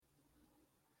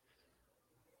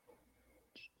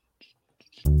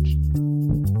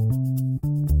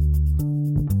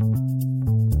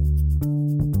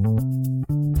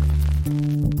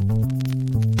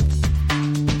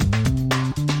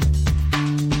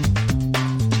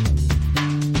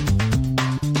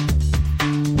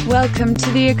Welcome to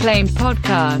the acclaimed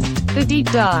podcast, The Deep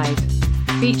Dive,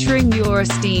 featuring your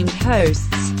esteemed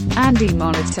hosts, Andy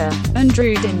Monitor and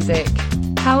Drew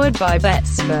Dinzik, powered by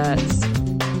BetSperts.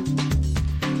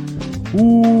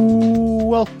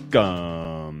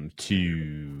 Welcome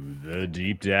to The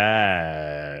Deep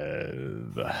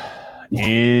Dive.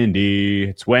 Andy,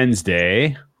 it's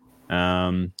Wednesday.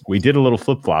 We did a little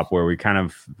flip-flop where we kind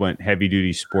of went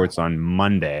heavy-duty sports on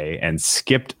Monday and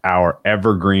skipped our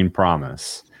evergreen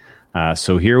promise.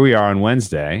 So here we are on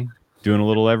Wednesday doing a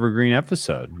little evergreen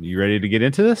episode. You ready to get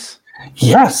into this?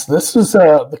 Yes, this is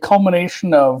the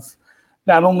culmination of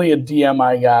not only a DM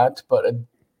I got, but a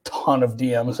ton of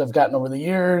DMs I've gotten over the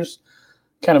years.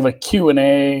 Kind of a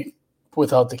Q&A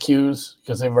without the Qs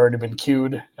because they've already been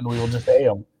queued, and we will just A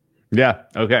them. Yeah,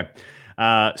 okay.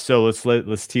 So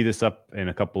let's tee this up in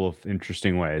a couple of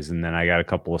interesting ways, and then I got a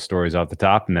couple of stories off the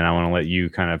top, and then I want to let you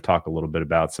kind of talk a little bit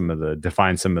about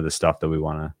define some of the stuff that we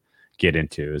want to get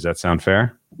into. Does that sound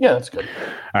fair? Yeah, that's good.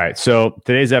 All right. So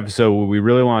today's episode, what we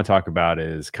really want to talk about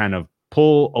is kind of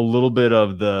pull a little bit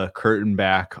of the curtain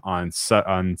back on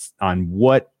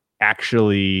what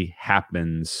actually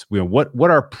happens. What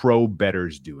are pro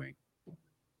bettors doing?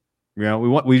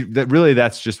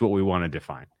 That's just what we want to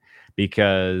define,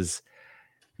 because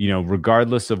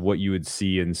regardless of what you would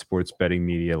see in sports betting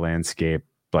media landscape,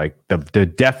 like the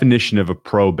definition of a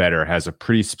pro bettor has a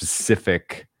pretty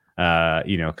specific, answer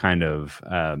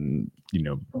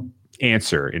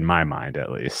in my mind,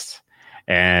 at least.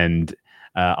 And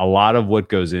a lot of what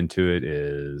goes into it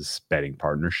is betting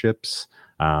partnerships,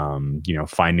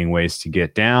 finding ways to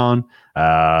get down,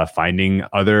 finding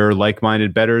other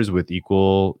like-minded bettors with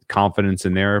equal confidence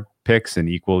in their picks and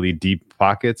equally deep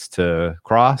pockets to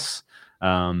cross.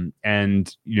 When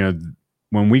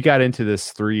we got into this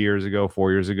 4 years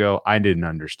ago, I didn't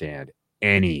understand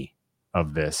any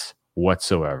of this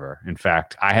whatsoever. In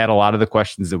fact, I had a lot of the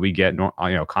questions that we get,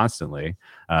 constantly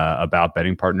about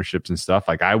betting partnerships and stuff.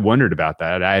 Like, I wondered about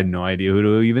that. I had no idea who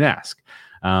to even ask.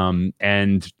 We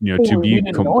didn't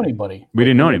know anybody. We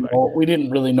didn't know anybody. We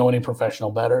didn't really know any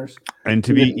professional bettors. And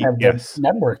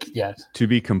network yet. To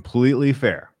be completely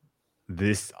fair,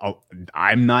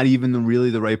 I'm not even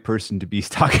really the right person to be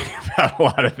talking about a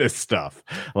lot of this stuff.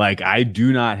 Like, I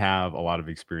do not have a lot of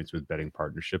experience with betting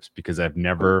partnerships because I've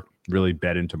never really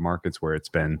bet into markets where it's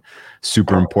been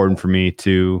super important for me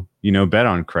to, bet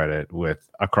on credit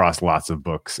across lots of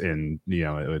books and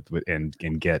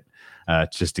get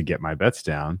just to get my bets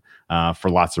down for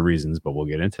lots of reasons, but we'll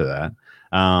get into that.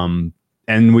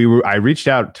 I reached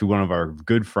out to one of our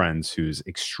good friends who's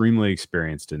extremely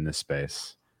experienced in this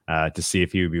space, to see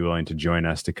if he would be willing to join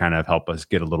us to kind of help us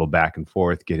get a little back and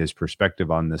forth, get his perspective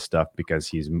on this stuff, because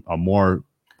he's the more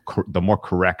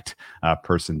correct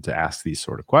person to ask these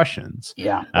sort of questions.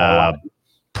 Yeah.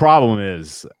 Problem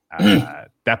is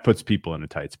that puts people in a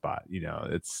tight spot.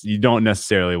 You don't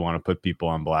necessarily want to put people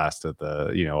on blast at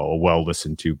a well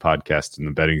listened to podcast in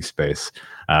the betting space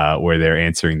where they're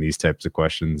answering these types of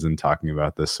questions and talking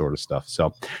about this sort of stuff.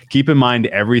 So keep in mind,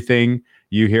 everything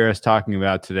you hear us talking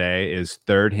about today is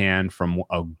third hand from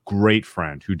a great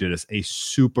friend who did us a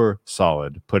super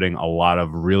solid, putting a lot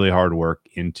of really hard work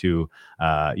into,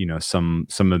 some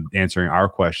of answering our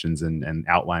questions and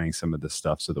outlining some of this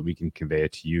stuff so that we can convey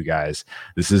it to you guys.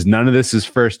 None of this is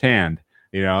firsthand.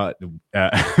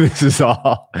 This is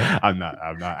all. I'm not.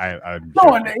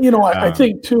 No, and I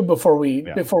think too, before we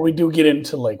do get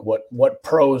into like what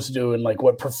pros do and like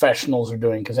what professionals are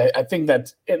doing, because I think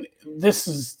that this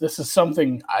is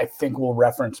something I think we'll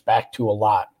reference back to a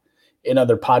lot in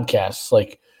other podcasts.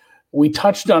 Like, we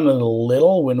touched on it a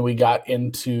little when we got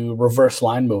into reverse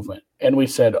line movement, and we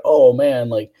said, oh man,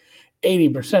 like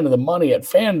 80% of the money at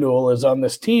FanDuel is on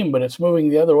this team, but it's moving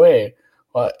the other way.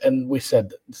 And we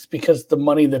said it's because the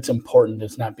money that's important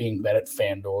is not being bet at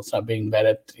FanDuel. It's not being bet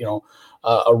at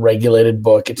a regulated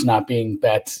book. It's not being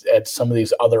bet at some of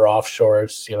these other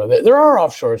offshores. There are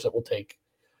offshores that will take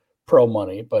pro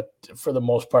money, but for the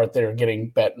most part, they're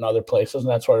getting bet in other places.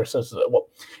 And that's why it says that,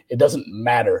 it doesn't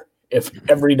matter if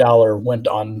every dollar went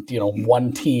on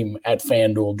one team at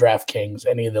FanDuel, DraftKings,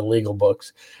 any of the legal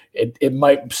books. It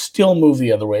might still move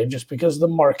the other way just because the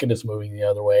market is moving the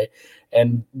other way.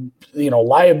 And,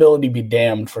 liability be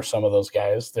damned for some of those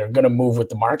guys. They're going to move with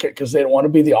the market because they don't want to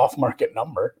be the off-market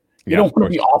number. You don't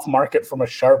want to be off-market from a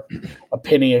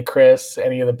penny a Chris,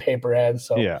 any of the paper ads.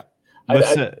 So yeah, I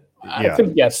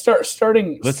think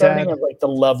starting at like the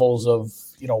levels of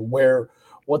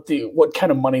what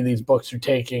kind of money these books are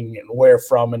taking and where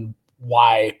from and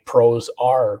why pros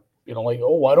are.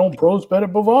 Why don't pros bet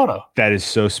at Bovada? That is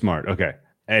so smart. Okay,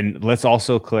 and let's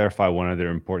also clarify one other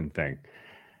important thing.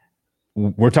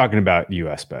 we're talking about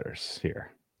U.S. bettors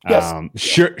here. Yes.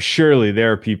 Surely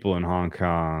there are people in Hong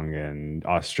Kong and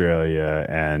Australia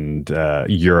and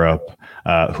Europe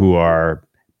who are,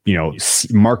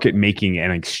 market making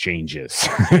and exchanges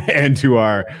and who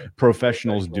are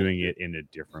professionals doing it in a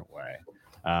different way.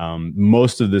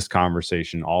 Most of this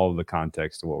conversation, all of the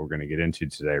context of what we're going to get into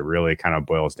today really kind of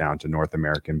boils down to North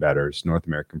American bettors, North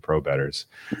American pro bettors.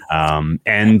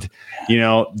 And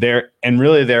there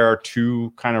are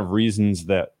two kind of reasons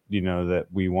that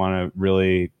we want to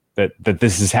really that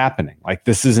this is happening. Like,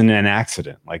 this isn't an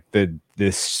accident. Like,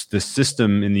 the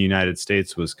system in the United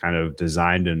States was kind of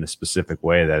designed in a specific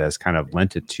way that has kind of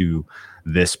lent it to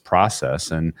this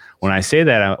process. And when I say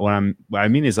that, what I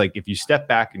mean is, like, if you step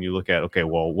back and you look at, okay,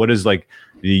 well, what is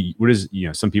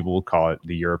some people will call it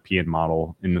the European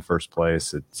model in the first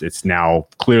place. It's now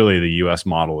clearly the US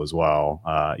model as well.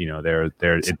 I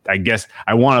guess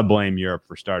I want to blame Europe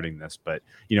for starting this, but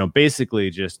basically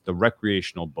just the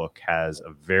recreational book has a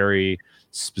very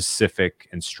specific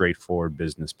and straightforward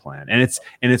business plan. And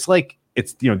it's like,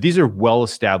 these are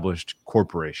well-established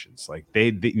corporations. Like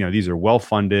these are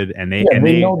well-funded, and they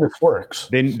know this works.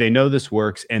 They know this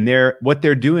works, and what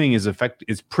they're doing is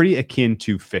pretty akin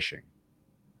to fishing,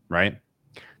 right?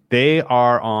 They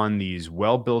are on these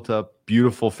well-built-up,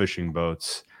 beautiful fishing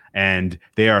boats, and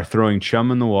they are throwing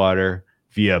chum in the water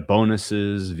via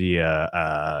bonuses,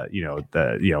 via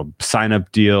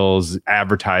sign-up deals,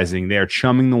 advertising. They are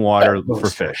chumming the water for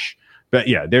fish. But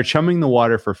yeah, they're chumming the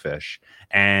water for fish,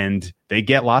 and they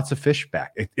get lots of fish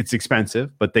back. It's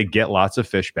expensive, but they get lots of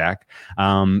fish back.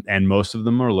 And most of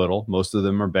them are little. Most of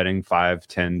them are betting $5,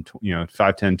 $10,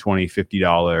 $20,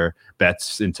 $50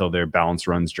 bets until their balance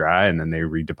runs dry, and then they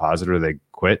redeposit or they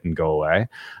quit and go away.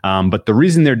 But the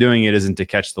reason they're doing it isn't to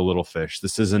catch the little fish.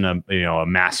 This isn't a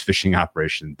mass fishing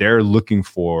operation. They're looking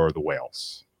for the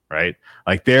whales. Right?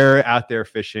 Like, they're out there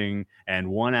fishing, and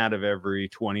 1 out of every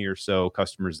 20 or so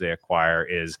customers they acquire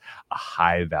is a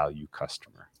high value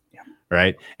customer. Yeah.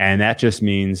 Right. And that just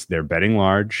means they're betting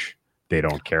large. They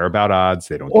don't care about odds.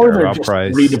 They don't care about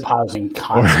price. Redepositing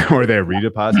constantly. Or they're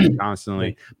redepositing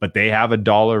constantly. But they have a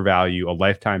dollar value, a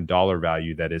lifetime dollar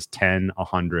value that is 10,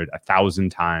 100, 1,000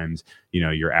 times,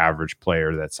 your average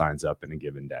player that signs up in a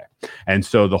given day. And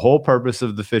so the whole purpose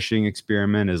of the fishing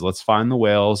experiment is, let's find the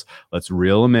whales, let's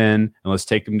reel them in, and let's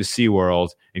take them to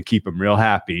SeaWorld and keep them real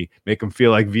happy, make them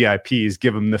feel like VIPs,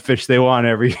 give them the fish they want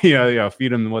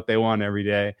feed them what they want every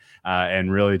day,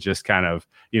 and really just kind of,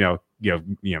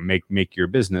 make your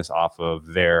business off of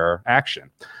their action.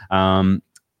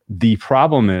 The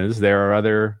problem is there are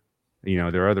other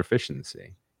fish in the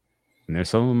sea, and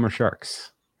some of them are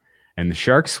sharks, and the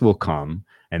sharks will come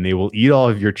and they will eat all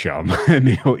of your chum and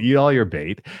they will eat all your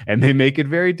bait, and they make it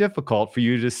very difficult for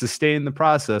you to sustain the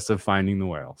process of finding the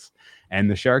whales. And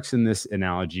the sharks in this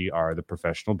analogy are the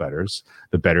professional bettors,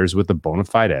 the bettors with the bona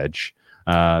fide edge,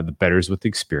 the bettors with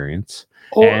experience.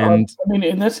 In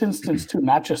this instance too,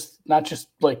 not just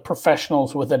like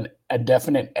professionals with a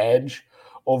definite edge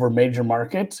over major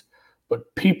markets,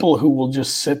 but people who will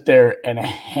just sit there and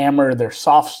hammer their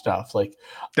soft stuff. Like,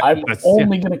 I'm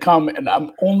only going to come and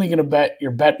I'm only going to bet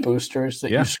your bet boosters that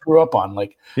you screw up on.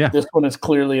 Like, this one is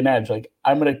clearly an edge. Like,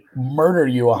 I'm going to murder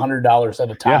you $100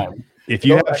 at a time. Yeah. If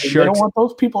you have sharks, don't want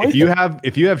those people. If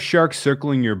you have sharks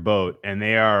circling your boat and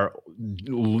they are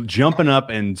jumping up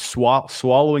and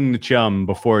swallowing the chum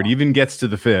before it even gets to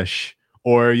the fish,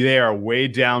 or they are way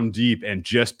down deep and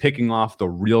just picking off the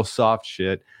real soft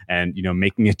shit and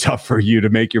making it tough for you to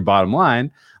make your bottom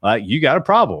line, you got a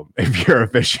problem if you're a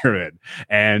fisherman.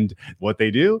 And what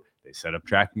they do, they set up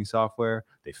tracking software.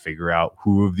 They figure out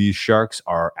who of these sharks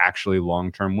are actually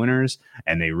long-term winners,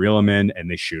 and they reel them in and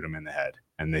they shoot them in the head.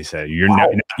 And they say, you're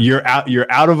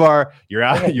out of our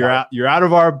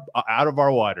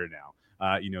water now.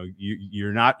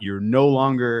 You're no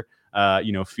longer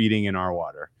feeding in our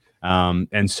water.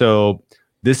 And so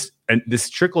this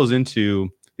trickles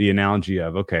into the analogy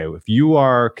of, okay, if you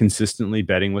are consistently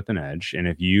betting with an edge, and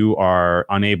if you are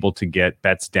unable to get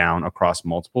bets down across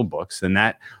multiple books, then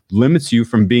that limits you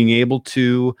from being able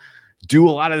to do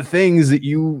a lot of the things that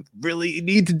you really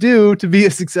need to do to be a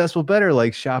successful bettor,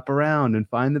 like shop around and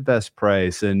find the best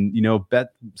price and,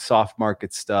 bet soft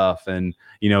market stuff and,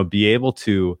 be able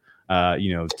to, or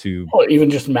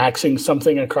even just maxing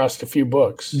something across a few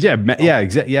books.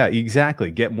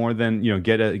 Exactly. Get more than,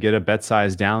 get a bet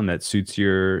size down that suits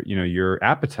your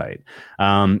appetite.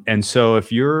 And so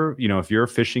if you're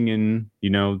fishing in,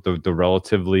 the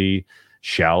relatively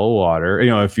shallow water,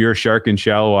 if you're a shark in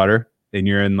shallow water, and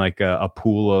you're in like a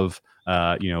pool of,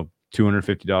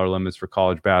 $250 limits for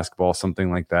college basketball,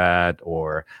 something like that,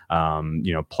 or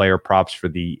player props for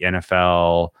the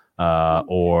NFL,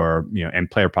 or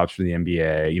and player props for the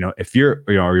NBA. If you're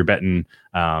or you're betting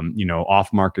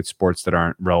off market sports that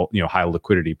aren't high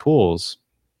liquidity pools,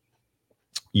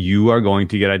 you are going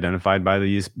to get identified by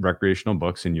these recreational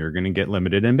books, and you're going to get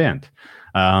limited and banned.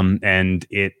 And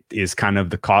it is kind of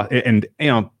the cost. And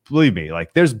believe me,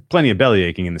 like, there's plenty of belly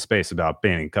aching in the space about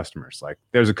banning customers. Like,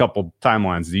 there's a couple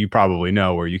timelines that you probably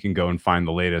know where you can go and find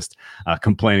the latest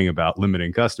complaining about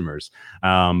limiting customers.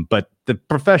 But the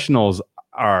professionals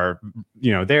are,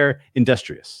 they're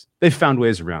industrious. They've found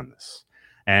ways around this.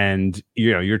 And,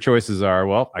 your choices are,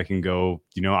 well, I can go,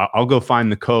 I'll go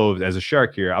find the coves as a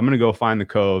shark here. I'm going to go find the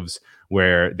coves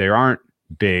where there aren't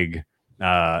big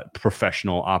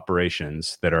professional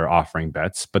operations that are offering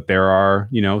bets, but there are,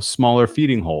 smaller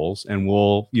feeding holes, and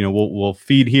we'll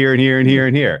feed here and here and here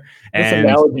and here. This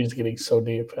analogy is getting so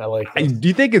deep. I like this. Do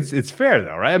you think it's fair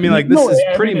though, right? I mean, like, this is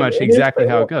pretty much exactly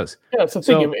how it goes. Yeah, it's the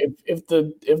thing. If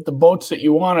the boats that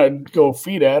you want to go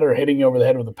feed at are hitting you over the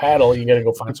head with a paddle, you got to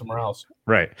go find somewhere else.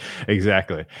 Right.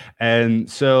 Exactly. And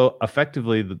so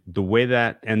effectively the way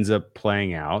that ends up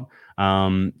playing out,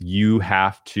 you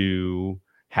have to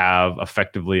have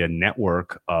effectively a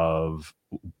network of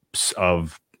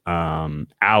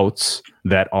outs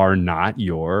that are not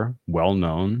your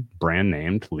well-known brand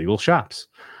named legal shops.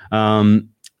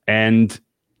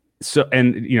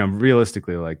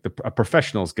 Realistically, like, a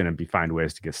professional is going to find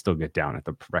ways to still get down at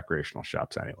the recreational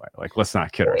shops anyway. Like, let's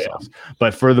not kid ourselves.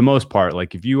 But for the most part,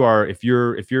 like, if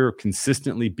you're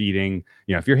consistently beating,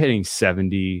 if you're hitting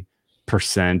 70%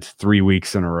 3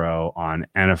 weeks in a row on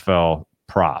NFL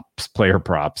player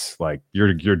props, like,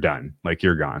 you're done, like,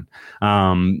 you're gone.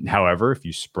 However, if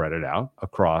you spread it out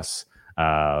across,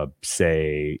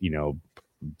 say,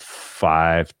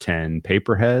 5-10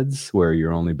 paper heads where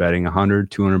you're only betting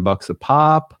 $100-$200 a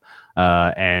pop,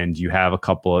 and you have a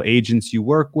couple of agents you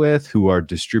work with who are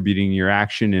distributing your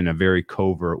action in a very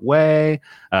covert way,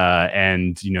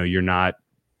 and you're not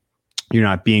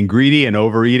being greedy and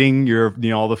overeating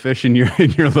all the fish in your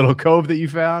little cove that you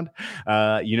found,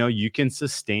 you can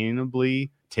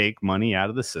sustainably take money out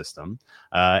of the system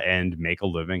and make a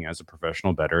living as a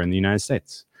professional bettor in the United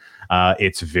States.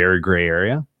 It's a very gray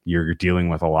area. You're dealing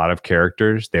with a lot of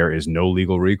characters. There is no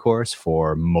legal recourse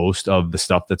for most of the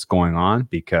stuff that's going on,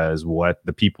 because what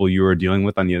the people you are dealing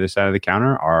with on the other side of the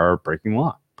counter are breaking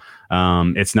law.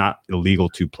 It's not illegal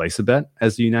to place a bet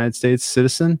as a United States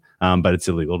citizen, but it's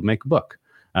illegal to make a book.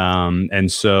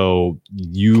 And so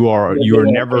you are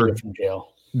never from jail.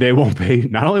 They won't pay.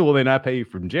 Not only will they not pay you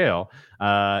from jail,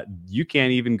 you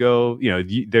can't even go.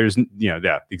 There's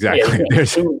exactly. Yeah,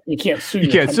 you can't sue. You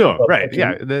can't sue them, right?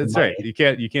 Yeah, that's right. You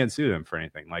can't sue them for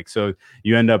anything. Like, so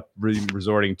you end up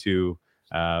resorting to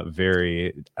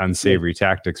very unsavory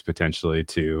tactics potentially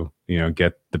to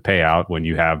get the payout when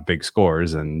you have big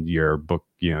scores and your book,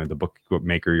 the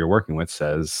bookmaker you're working with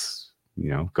says,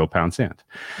 go pound sand.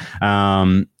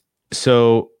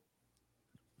 So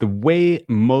the way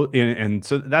and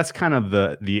so that's kind of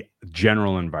the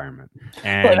general environment.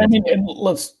 And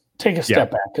let's take a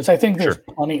step back, because I think there's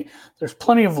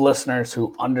plenty of listeners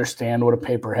who understand what a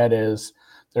paperhead is.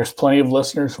 There's plenty of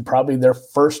listeners who probably their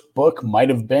first book might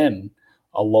have been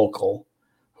a local,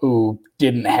 who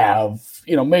didn't have,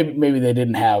 maybe they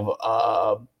didn't have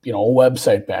a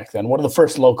website back then. One of the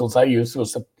first locals I used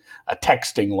was a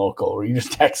texting local, where you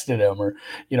just texted them, or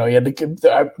you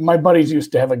had my buddies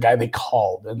used to have a guy they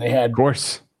called, and they had, of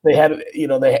course, they had,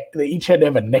 they each had to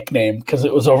have a nickname because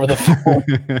it was over the phone.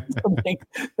 So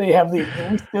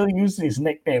we still use these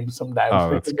nicknames sometimes. Oh,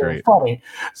 that's great. Funny.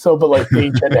 So, but like, they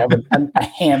each had to have a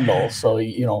handle. So,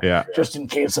 just in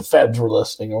case the feds were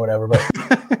listening or whatever. But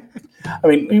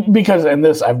because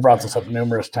I've brought this up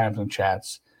numerous times in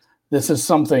chats. This is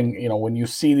something, when you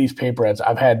see these paper ads,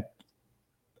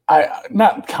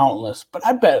 not countless, but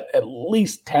I bet at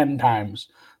least 10 times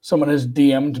someone has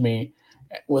DM'd me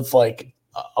with like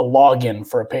a login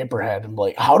for a paperhead and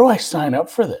like, how do I sign up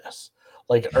for this?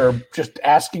 Like, or just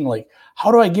asking like,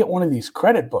 how do I get one of these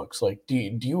credit books? Like, do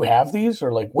you have these,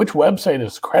 or like, which website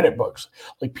is credit books?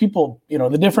 Like, people,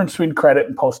 the difference between credit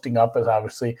and posting up is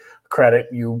obviously credit.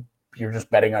 You're just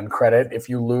betting on credit. If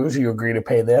you lose, you agree to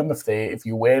pay them. If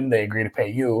you win, they agree to pay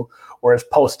you. Whereas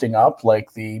posting up,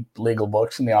 like the legal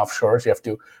books and the offshores, you have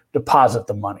to deposit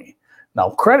the money. Now,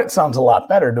 credit sounds a lot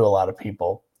better to a lot of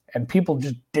people, and people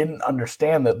just didn't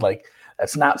understand that. Like,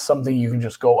 That's not something you can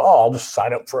just go, oh, I'll just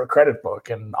sign up for a credit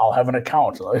book and I'll have an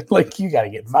account. Like you got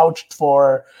to get vouched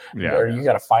for, or you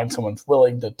got to find someone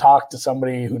willing to talk to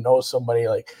somebody who knows somebody.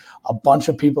 Like a bunch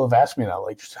of people have asked me that,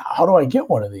 like, how do I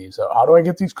get one of these? How do I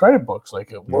get these credit books?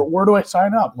 Like, where do I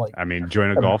sign up? Like, I mean,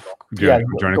 join a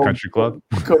join a country club.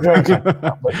 Go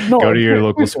to your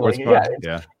local sports bar.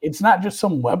 It's not just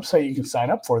some website you can sign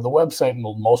up for. The website, and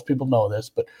most people know this,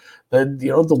 but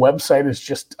the website is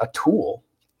just a tool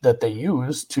that they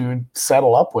use to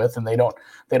settle up with, and they don't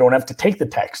have to take the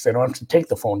text, they don't have to take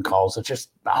the phone calls. It's just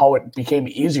how it became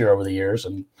easier over the years,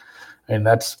 and then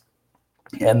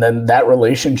that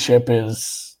relationship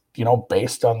is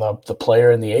based on the player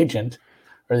and the agent,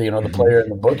 or the player and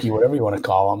the bookie, whatever you want to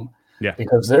call them. Yeah.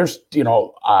 Because there's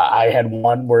I had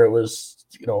one where it was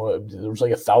there was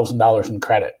like $1,000 in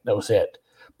credit. That was it.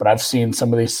 But I've seen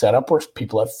some of these set up where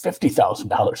people have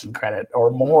 $50,000 in credit or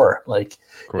more. Like,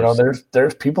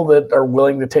 there's people that are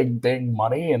willing to take big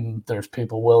money, and there's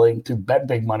people willing to bet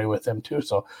big money with them too.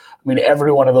 So, I mean,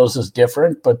 every one of those is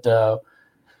different, but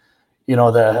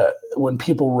when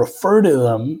people refer to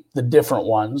them, the different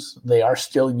ones, they are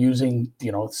still using,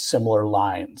 similar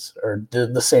lines or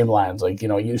the same lines. Like,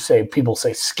 people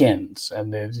say skins,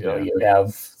 and you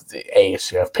have the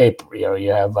Ace, you have paper, you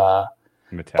have,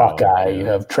 Metallic, Buckeye, you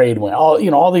have Tradewin,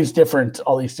 all these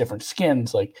different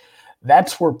skins. Like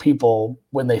that's where people,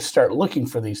 when they start looking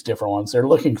for these different ones, they're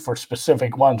looking for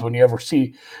specific ones. When you ever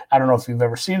see, I don't know if you've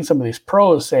ever seen some of these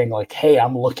pros saying like, "Hey,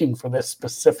 I'm looking for this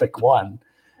specific one."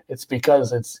 It's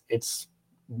because it's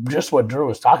just what Drew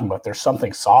was talking about. There's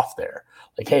something soft there.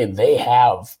 Like, hey, they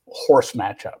have horse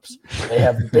matchups. They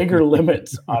have bigger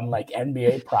limits on like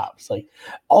NBA props. Like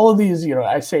all of these,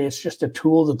 I say it's just a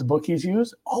tool that the bookies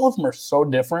use. All of them are so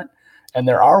different. And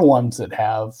there are ones that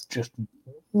have just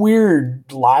weird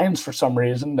lines for some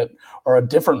reason that are a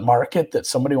different market that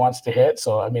somebody wants to hit.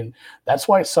 So, I mean, that's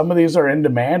why some of these are in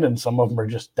demand and some of them are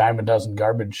just dime a dozen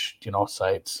garbage,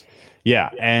 sites. Yeah.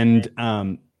 And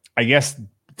I guess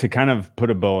to kind of put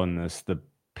a bow on this, the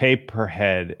pay per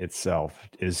head itself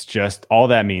is just, all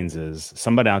that means is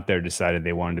somebody out there decided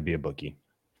they wanted to be a bookie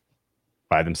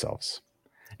by themselves,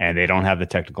 and they don't have the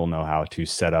technical know-how to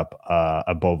set up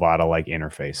a Bovada-like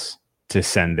interface to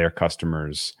send their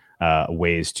customers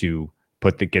ways to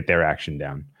get their action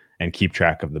down and keep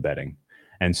track of the betting.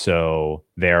 And so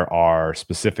there are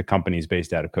specific companies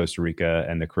based out of Costa Rica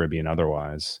and the Caribbean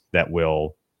otherwise that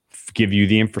will give you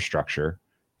the infrastructure,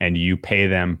 and you pay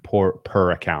them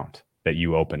per account that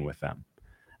you open with them.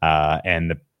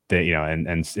 And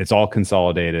it's all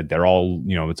consolidated. They're all,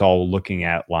 it's all looking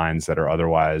at lines that are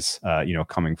otherwise,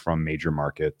 coming from major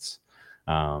markets.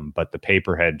 But the pay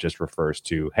per head just refers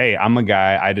to, hey, I'm a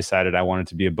guy, I decided I wanted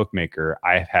to be a bookmaker.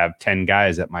 I have 10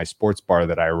 guys at my sports bar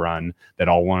that I run that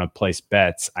all want to place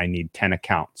bets. I need 10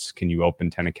 accounts. Can you open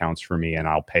 10 accounts for me? And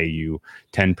I'll pay you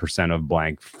 10% of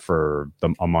blank for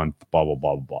a month, blah, blah,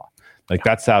 blah, blah, blah. Like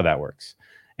that's how that works.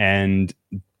 And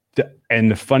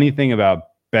the funny thing about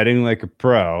betting like a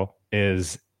pro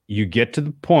is you get to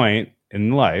the point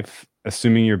in life,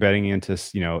 assuming you're betting into,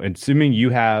 assuming you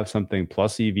have something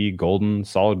plus EV, golden,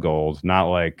 solid gold, not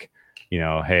like,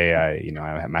 hey,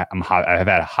 I'm hot. I have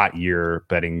had a hot year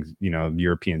betting,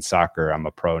 European soccer. I'm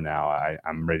a pro now.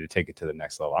 I'm ready to take it to the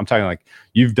next level. I'm talking like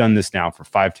you've done this now for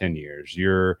 5-10 years.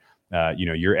 Your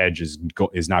edge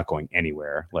is not going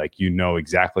anywhere. Like,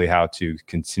 exactly how to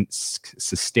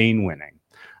sustain winning.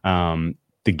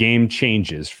 The game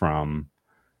changes from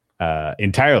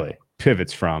entirely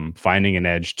pivots from finding an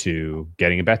edge to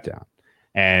getting a bet down.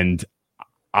 And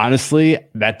honestly,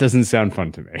 that doesn't sound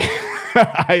fun to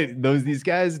me. These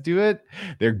guys do it.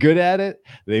 They're good at it.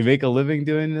 They make a living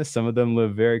doing this. Some of them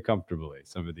live very comfortably,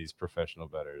 some of these professional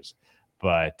bettors.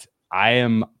 But I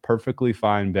am perfectly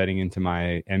fine betting into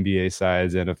my NBA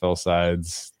sides, NFL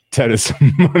sides, tennis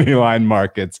money line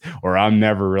markets, or I'm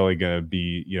never really going to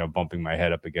be, bumping my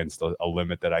head up against a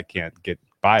limit that I can't get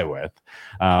by with.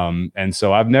 And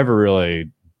so I've never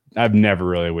really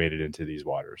waded into these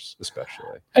waters,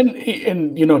 especially.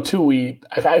 And too,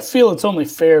 I feel it's only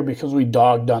fair because we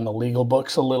dogged on the legal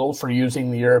books a little for using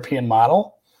the European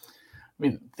model. I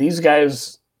mean, these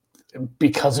guys,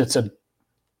 because it's a,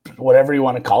 whatever you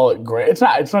want to call it, gray. It's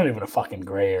not even a fucking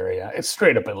gray area. It's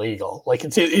straight up illegal. Like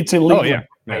it's illegal. Oh, yeah.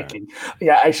 Making.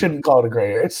 Yeah, I shouldn't call it a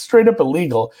gray area. It's straight up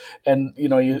illegal. And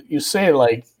you say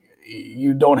like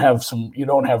you don't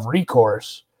have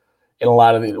recourse in a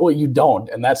lot of these. Well, you don't,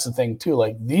 and that's the thing too.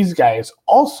 Like these guys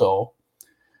also,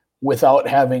 without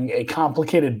having a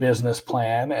complicated business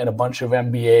plan and a bunch of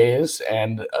MBAs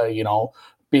and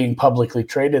being publicly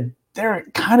traded, they're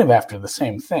kind of after the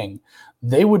same thing.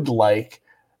 They would like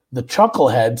the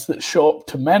chuckleheads that show up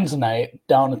to men's night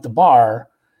down at the bar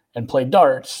and play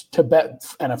darts to bet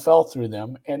NFL through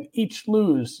them and each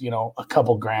lose, a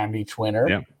couple grand each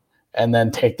winner, and then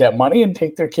take that money and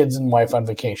take their kids and wife on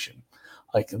vacation.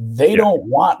 Like they don't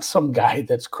want some guy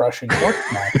that's crushing work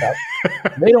matchup.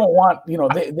 They don't want,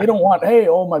 they don't want, hey,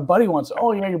 my buddy wants,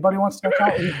 your buddy wants to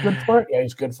account. He's good for it. Yeah,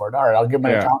 he's good for it. All right, I'll give him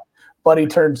an account. Buddy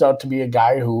turns out to be a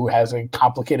guy who has a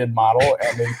complicated model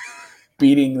and is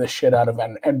beating the shit out of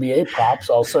an NBA props.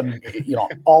 All of a sudden,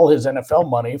 all his NFL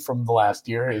money from the last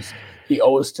year he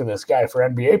owes to this guy for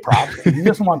NBA props. He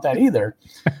doesn't want that either.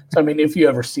 So, I mean, if you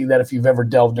ever see that, if you've ever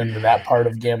delved into that part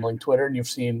of gambling Twitter and you've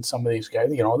seen some of these guys,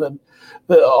 all the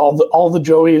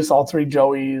Joeys, all three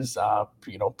Joeys,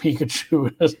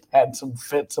 Pikachu has had some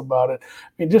fits about it. I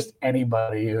mean, just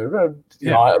anybody.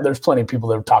 There's plenty of people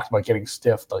that have talked about getting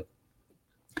stiffed. Like,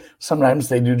 sometimes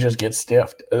they do just get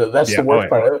stiffed. That's the worst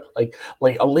part.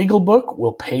 Like a legal book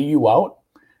will pay you out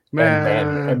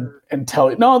and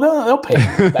tell you. No, they'll pay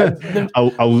you.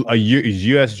 a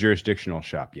U.S. jurisdictional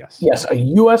shop, yes. Yes, a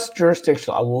U.S.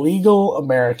 jurisdictional, a legal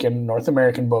North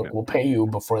American book will pay you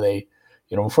before they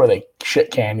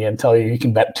shit can you and tell you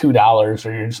can bet $2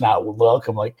 or you're just not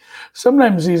welcome. Like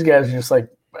sometimes these guys are just like,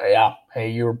 yeah,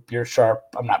 hey, you're sharp.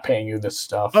 I'm not paying you this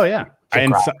stuff. Oh yeah.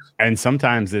 And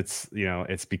sometimes it's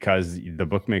because the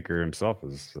bookmaker himself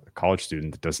is a college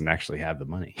student that doesn't actually have the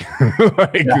money.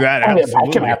 That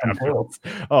absolutely can happen too.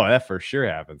 Oh, that for sure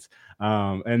happens.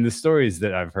 And the stories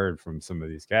that I've heard from some of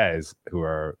these guys who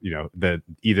are,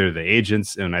 either the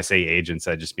agents, and when I say agents,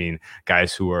 I just mean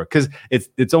guys who are, because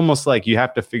it's almost like you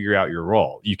have to figure out your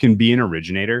role. You can be an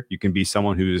originator, you can be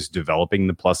someone who's developing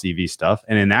the plus EV stuff,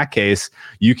 and in that case,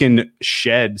 you can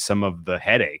shed some of the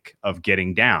headache of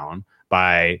getting down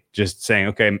by just saying,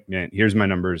 okay, man, here's my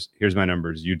numbers,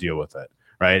 you deal with it,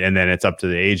 right? And then it's up to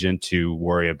the agent to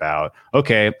worry about,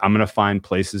 okay, I'm going to find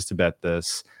places to bet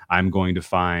this. I'm going to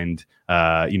find,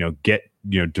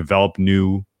 develop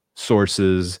new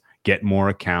sources, get more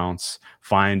accounts,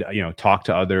 find, talk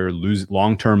to other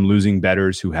long-term losing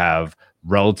bettors who have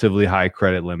relatively high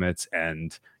credit limits,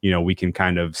 and we can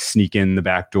kind of sneak in the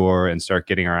back door and start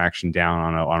getting our action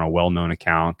down on a well-known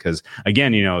account. Because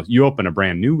again, you open a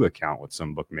brand new account with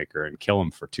some bookmaker and kill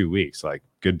them for 2 weeks, like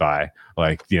goodbye.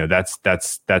 Like that's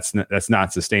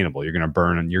not sustainable. You're gonna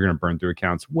burn through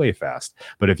accounts way fast.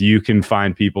 But if you can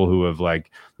find people who have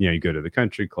you go to the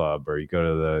country club or you go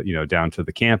to the down to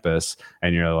the campus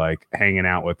and you're like hanging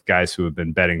out with guys who have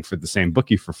been betting for the same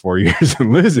bookie for 4 years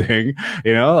and losing,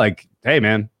 hey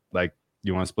man,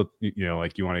 you want to split,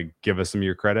 you want to give us some of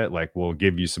your credit, we'll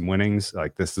give you some winnings.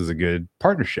 This is a good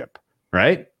partnership,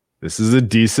 right? This is a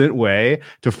decent way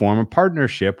to form a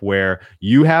partnership where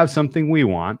you have something we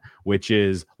want, which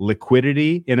is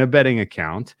liquidity in a betting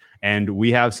account, and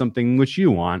we have something which you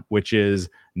want, which is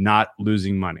not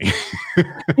losing money.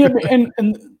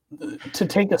 and to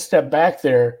take a step back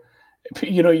there,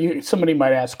 somebody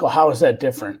might ask, well, how is that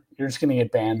different? You're just going to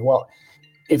get banned. Well,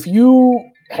 if you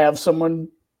have someone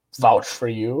vouch for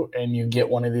you and you get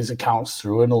one of these accounts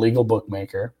through an illegal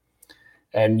bookmaker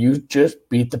and you just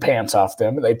beat the pants off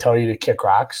them and they tell you to kick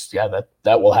rocks,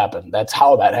 that will happen. That's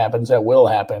how that happens. That will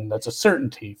happen. That's a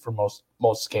certainty for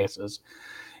most cases.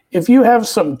 If you have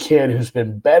some kid who's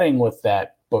been betting with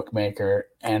that bookmaker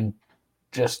and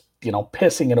just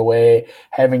pissing it away,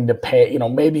 having to pay,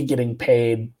 maybe getting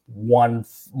paid one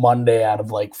Monday out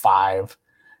of 5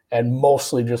 and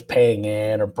mostly just paying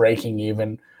in or breaking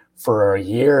even for a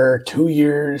year, 2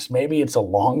 years, maybe it's a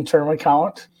long-term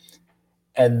account.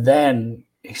 And then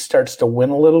he starts to win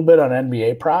a little bit on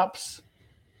NBA props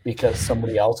because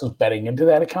somebody else is betting into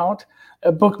that account.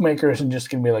 A bookmaker isn't just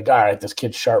going to be like, all right, this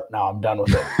kid's sharp now, I'm done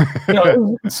with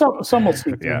it. Some will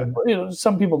see through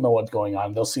some people know what's going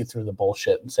on. They'll see through the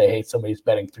bullshit and say, hey, somebody's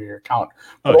betting through your account.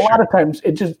 But a lot of times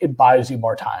it buys you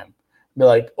more time. Be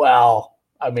like, well,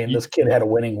 I mean, this kid had a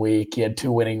winning week. He had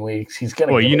 2 winning weeks. He's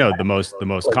gonna. Well, the most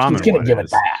common. He's gonna give it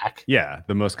back. Yeah,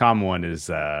 the most common one is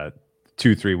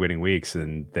 2-3 winning weeks,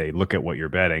 and they look at what you're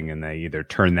betting, and they either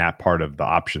turn that part of the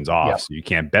options off, so you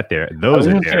can't bet there. Those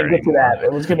are there. Get to that.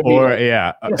 It was going to be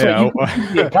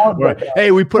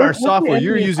hey, we put our software.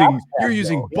 You're using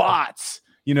bots.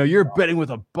 You're betting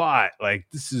with a bot.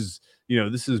 This is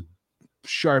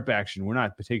sharp action. We're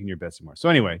not taking your bets anymore. So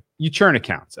anyway, you churn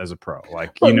accounts as a pro.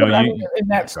 In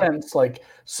that sense,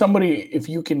 somebody, if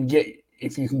you can get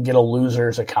a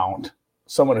loser's account,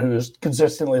 someone who's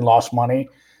consistently lost money,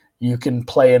 you can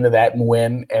play into that and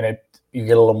win, and you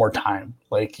get a little more time.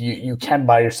 Like you can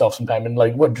buy yourself some time. And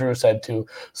like what Drew said too,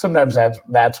 sometimes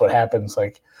that's what happens.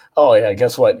 Like, oh yeah,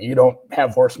 guess what? You don't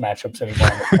have horse matchups anymore.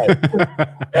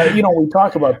 We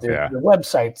talk about the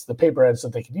websites, the paper ads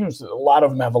that they can use. A lot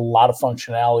of them have a lot of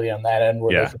functionality on that end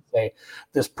where they can say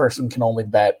this person can only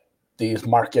bet these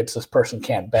markets. This person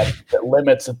can't bet the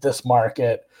limits at this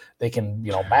market. They can,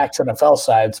 max NFL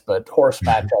sides, but horse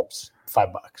matchups,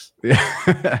 $5.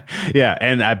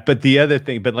 Yeah. But the other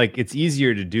thing, like it's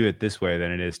easier to do it this way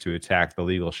than it is to attack the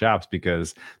legal shops,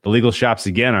 because the legal shops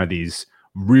again are these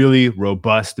really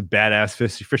robust, badass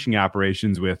fishing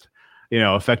operations with,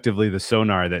 effectively the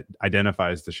sonar that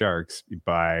identifies the sharks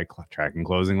by tracking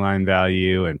closing line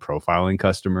value and profiling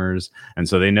customers. And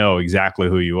so they know exactly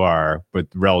who you are, but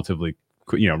relatively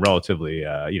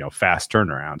fast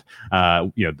turnaround.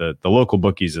 The local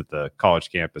bookies at the college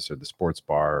campus or the sports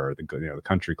bar or the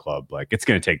country club, like it's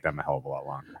going to take them a hell of a lot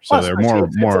longer. So they're more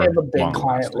if they have a big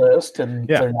client list and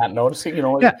they're not noticing.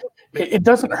 It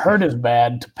doesn't hurt as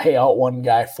bad to pay out one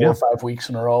guy 4 or 5 weeks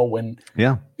in a row when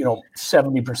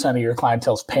 70% of your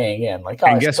clientele's paying in. Like,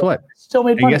 and guess what? Still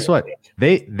made money. And guess what?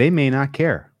 They may not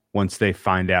care once they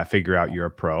figure out you're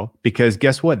a pro, because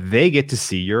guess what? They get to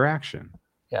see your action.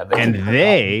 Yeah,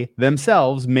 they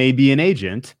themselves may be an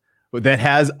agent that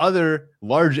has other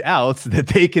large outs that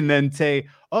they can then say,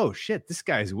 oh shit, this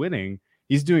guy's winning.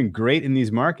 He's doing great in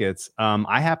these markets.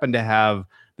 I happen to have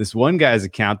this one guy's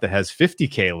account that has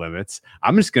 50K limits.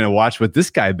 I'm just going to watch what this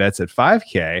guy bets at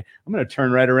 5K. I'm going to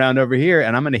turn right around over here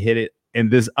and I'm going to hit it in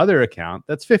this other account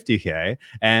that's 50K.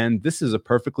 And this is a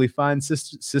perfectly fine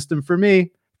system for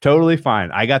me. Totally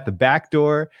fine. I got the back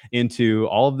door into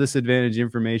all of this advantage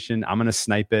information. I'm going to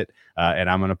snipe it and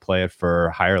I'm going to play it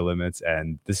for higher limits.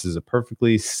 And this is a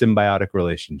perfectly symbiotic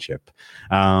relationship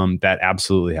that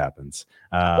absolutely happens.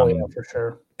 For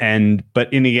sure.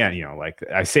 But again, like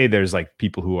I say, there's like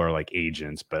people who are like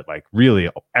agents, but like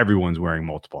really everyone's wearing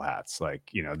multiple hats.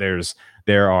 Like,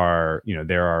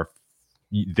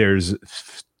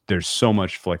 there's so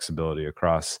much flexibility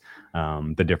across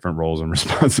the different roles and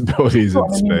responsibilities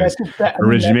in space.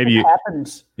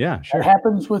 Happens. Yeah, sure. It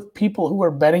happens with people who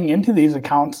are betting into these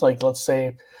accounts. Like, let's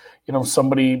say,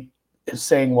 somebody is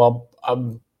saying, well,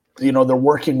 they're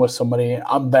working with somebody.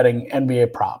 I'm betting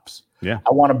NBA props. Yeah,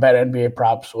 I want to bet NBA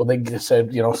props. Well, they just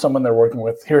said, someone they're working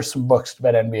with, here's some books to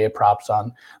bet NBA props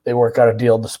on. They work out a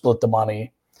deal to split the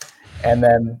money. And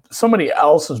then somebody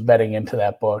else is betting into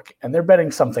that book and they're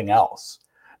betting something else.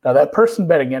 Now that person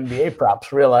betting NBA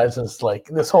props realizes like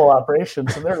this whole operation.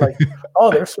 So they're like, oh,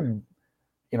 there's some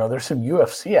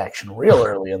UFC action real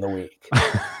early in the week.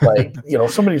 Like,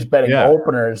 somebody's betting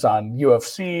openers on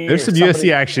UFC. There's some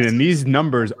UFC action and these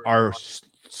numbers are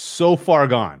so far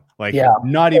gone. Like,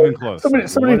 not even close.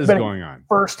 Somebody's what is going on?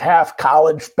 First half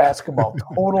college basketball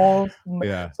totals.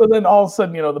 Yeah. So then all of a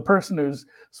sudden, the person who's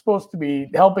supposed to be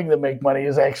helping them make money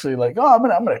is actually like, oh, I'm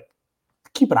gonna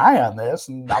keep an eye on this,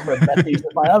 and I'm gonna bet these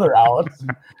at my other outlets.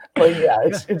 But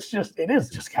it is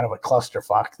just kind of a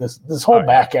clusterfuck. This whole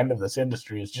back end of this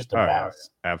industry is just a mess.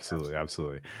 Absolutely.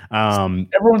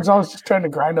 Everyone's always just trying to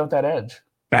grind out that edge.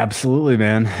 Absolutely,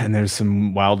 man. And there's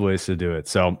some wild ways to do it.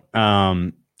 So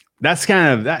that's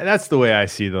kind of that's the way I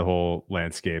see the whole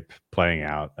landscape playing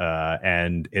out.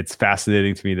 And it's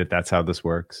fascinating to me that that's how this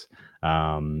works.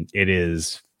 It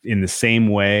is in the same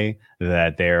way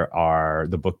that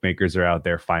the bookmakers are out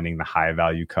there finding the high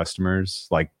value customers,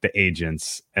 like the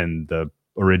agents and the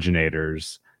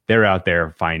originators, they're out there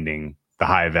finding the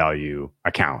high value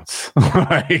accounts.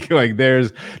 like there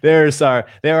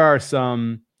are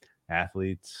some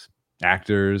athletes,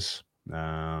 actors,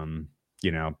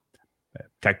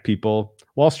 tech people,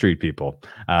 Wall Street people,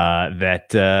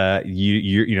 that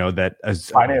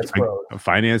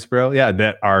finance bro,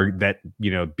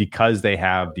 because they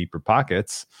have deeper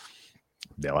pockets,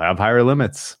 they'll have higher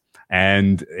limits,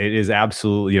 and it is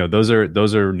absolutely, those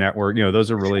are network, those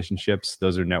are relationships,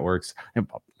 those are networks. And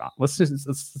let's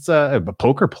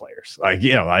poker players, like,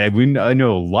 I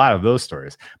know a lot of those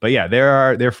stories, but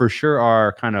there for sure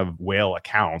are kind of whale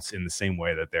accounts in the same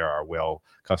way that there are whale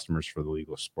customers for the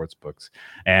legal sports books.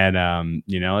 And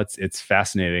it's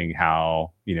fascinating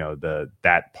how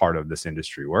that part of this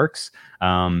industry works.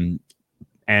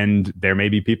 And there may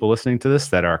be people listening to this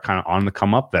that are kind of on the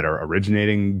come up, that are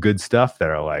originating good stuff, that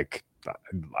are like,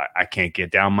 I can't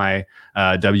get down my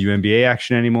WNBA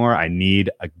action anymore. I need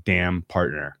a damn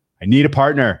partner. I need a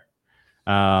partner.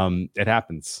 It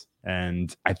happens.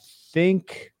 And I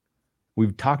think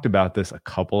we've talked about this a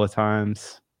couple of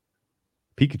times.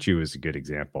 Pikachu is a good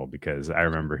example because I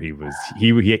remember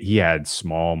he had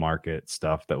small market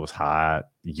stuff that was hot.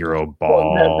 Euro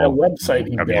Ball, that website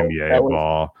he built, WNBA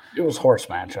Ball. It was horse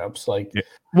matchups. Like,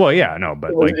 well, yeah, no,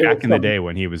 but like back in the day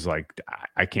when he was like,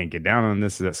 I can't get down on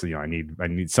this. That's, you know, I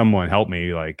need someone help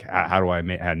me. Like, how do I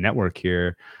have network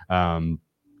here? But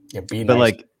nice.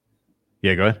 Like,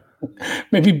 yeah, go ahead.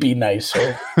 Maybe be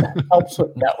nicer. Helps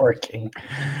with networking.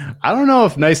 I don't know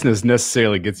if niceness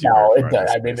necessarily gets you. No, it does.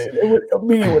 I mean,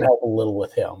 it would help a little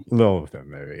with him. A little with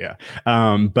him, maybe, yeah.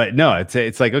 But no,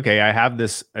 it's like, okay, I have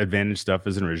this advantage stuff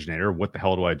as an originator. What the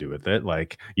hell do I do with it?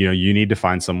 Like, you know, you need to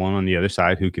find someone on the other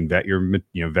side who can vet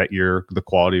the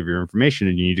quality of your information,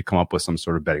 and you need to come up with some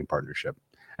sort of betting partnership.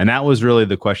 And that was really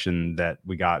the question that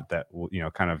we got that, you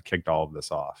know, kind of kicked all of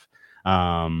this off.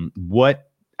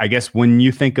 I guess when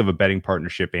you think of a betting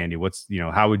partnership, Andy,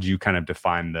 how would you kind of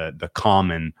define the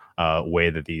common way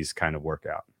that these kind of work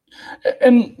out?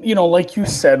 And, you know, like you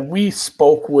said, we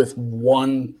spoke with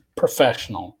one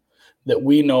professional that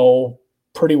we know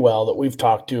pretty well, that we've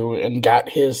talked to, and got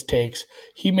his takes.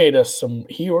 He made us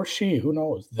he or she, who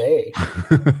knows, they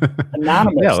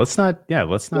anonymous. Let's not.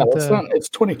 It's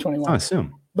 2021. Let's not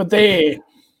assume. But they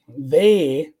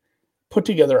put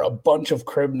together a bunch of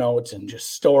crib notes and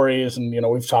just stories. And, you know,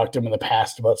 we've talked to them in the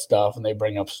past about stuff, and they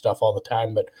bring up stuff all the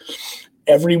time, but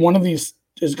every one of these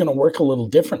is going to work a little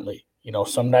differently. You know,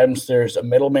 sometimes there's a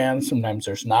middleman, sometimes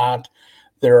there's not.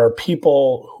 There are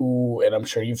people who, and I'm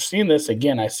sure you've seen this,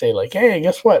 again, I say like, hey,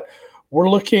 guess what? We're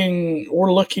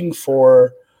looking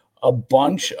for a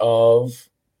bunch of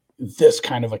this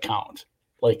kind of account.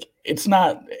 Like, he's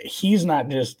not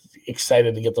just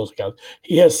excited to get those accounts.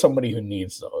 He has somebody who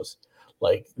needs those.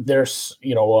 Like, there's,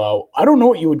 you know, I don't know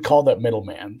what you would call that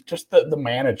middleman, just the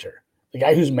manager, the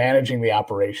guy who's managing the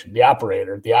operation, the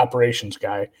operator, the operations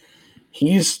guy.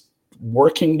 He's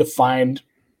working to find,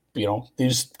 you know,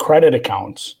 these credit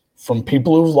accounts from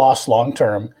people who've lost long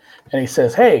term. And he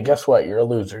says, hey, guess what? You're a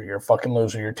loser. You're a fucking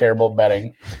loser. You're terrible at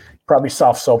betting. Probably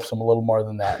soft soaps him a little more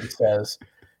than that and says,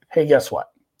 hey, guess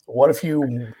what? What if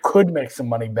you could make some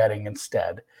money betting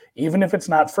instead? Even if it's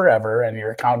not forever and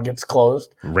your account gets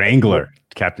closed. Wrangler.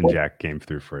 Captain Jack came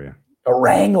through for you. A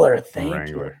Wrangler. Thank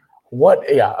you. What?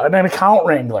 Yeah, an account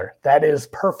wrangler. That is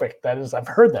perfect. I've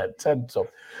heard that said. So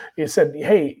he said,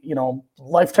 hey, you know,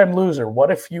 lifetime loser, what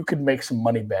if you could make some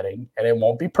money betting? And it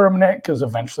won't be permanent because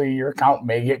eventually your account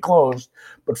may get closed.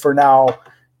 But for now,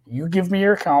 you give me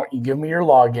your account, you give me your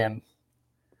login.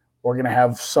 We're going to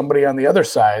have somebody on the other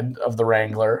side of the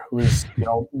Wrangler who's, you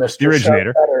know, Mr. The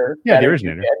originator. The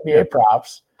originator. NBA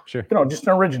props. Sure. You know, just an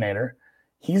originator.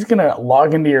 He's going to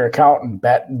log into your account and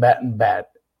bet and bet and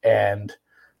bet. And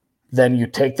then you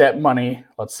take that money.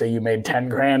 Let's say you made 10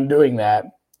 grand doing that.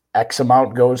 X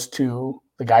amount goes to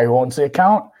the guy who owns the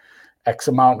account. X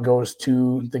amount goes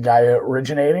to the guy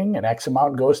originating, and X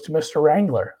amount goes to Mr.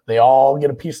 Wrangler. They all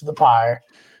get a piece of the pie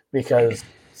because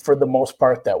for the most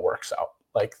part that works out.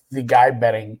 Like, the guy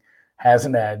betting has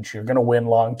an edge. You're going to win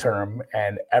long term,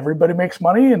 and everybody makes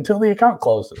money until the account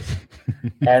closes.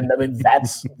 And I mean,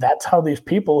 that's how these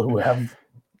people who have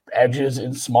edges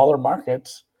in smaller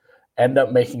markets end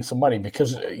up making some money.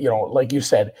 Because, you know, like you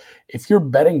said, if you're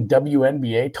betting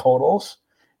WNBA totals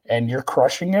and you're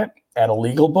crushing it at a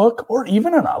legal book, or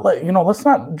even you know, let's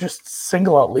not just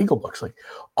single out legal books. Like,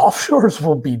 offshores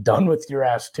will be done with your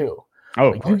ass too.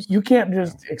 Oh, like, you can't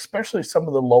just, especially some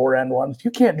of the lower end ones,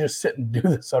 you can't just sit and do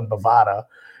this on Bovada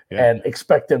and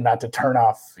expect them not to turn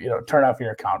off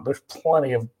your account. There's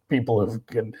plenty of people who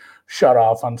can shut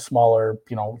off on smaller,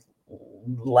 you know,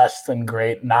 less than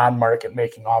great non-market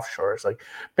making offshores. Like,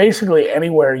 basically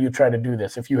anywhere you try to do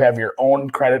this, if you have your own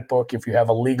credit book, if you have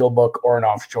a legal book or an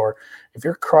offshore, if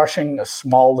you're crushing a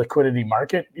small liquidity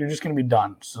market, you're just going to be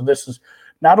done. So this is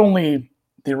not only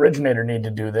the originator need to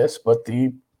do this, but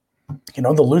the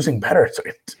losing better. So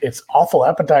it's awful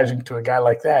appetizing to a guy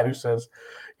like that who says,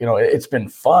 you know, it's been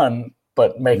fun,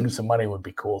 but making some money would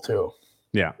be cool too.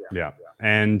 Yeah.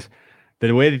 And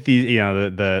the way that these, you know,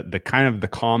 the kind of the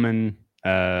common,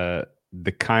 the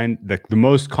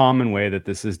most common way that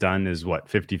this is done is what,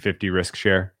 50-50 risk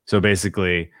share. So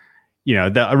basically, you know,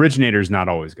 the originator is not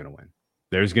always going to win.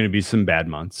 There's going to be some bad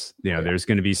months. You know, there's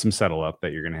going to be some settle up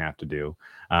that you're going to have to do.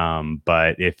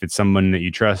 But if it's someone that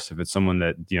you trust, if it's someone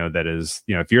that, you know, that is,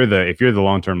 you know, if you're the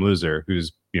long-term loser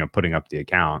who's, you know, putting up the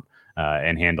account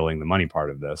and handling the money part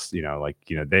of this, you know, like,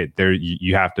 you know,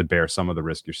 you have to bear some of the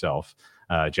risk yourself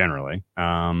generally,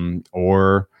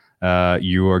 or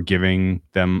you are giving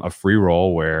them a free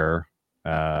roll where,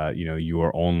 you know, you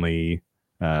are only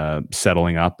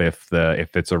settling up if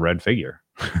it's a red figure.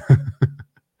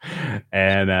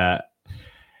 And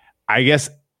I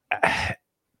guess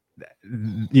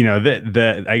you know,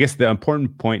 I guess the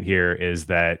important point here is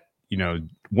that, you know,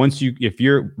 if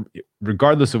you're,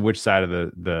 regardless of which side of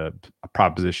the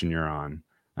proposition you're on,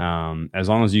 as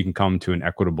long as you can come to an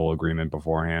equitable agreement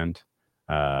beforehand,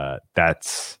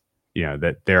 that's, you know,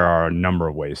 that there are a number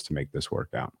of ways to make this work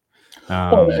out.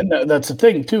 And that's the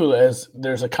thing too, as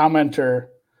there's a commenter.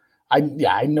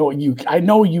 I know you.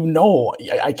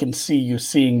 I can see you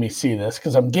seeing me see this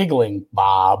because I'm giggling,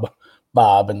 Bob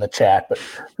in the chat. But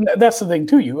that's the thing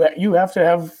too. You have to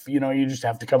have, you know, you just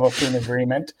have to come up to an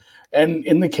agreement. And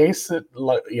in the case that,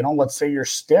 you know, let's say you're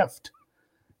stiffed,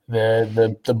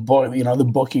 the book, you know, the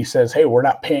bookie says, hey, we're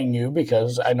not paying you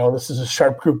because I know this is a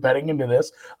sharp group betting into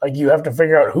this. Like, you have to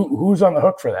figure out who's on the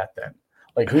hook for that then.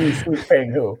 Like, who's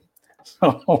paying who.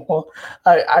 So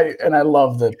I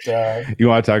love that. You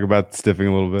want to talk about stiffing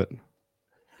a little bit?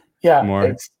 Yeah,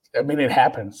 more? I mean, it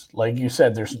happens. Like you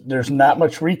said, there's not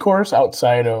much recourse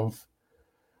outside of,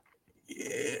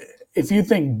 if you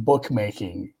think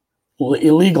bookmaking,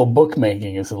 illegal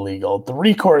bookmaking is illegal, the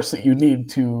recourse that you need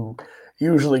to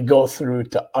usually go through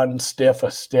to unstiff a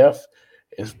stiff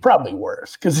is probably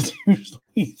worse, because it's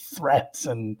usually threats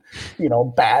and, you know,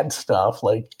 bad stuff,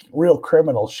 like real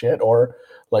criminal shit. Or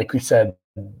like we said,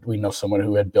 we know someone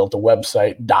who had built a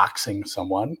website doxing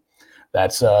someone.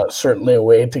 That's certainly a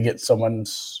way to get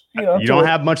someone's, you know, you don't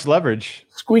have much leverage.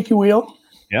 Squeaky wheel.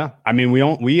 Yeah. I mean,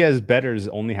 we as bettors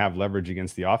only have leverage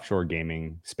against the offshore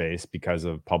gaming space because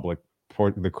of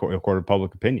the court of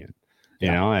public opinion,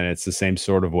 you know, and it's the same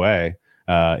sort of way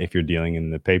if you're dealing in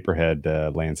the paperhead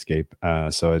landscape.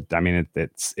 So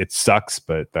it sucks,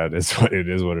 but that is what it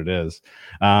is. What it is.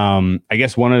 I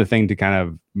guess one other thing to kind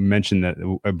of mention that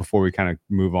before we kind of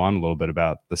move on a little bit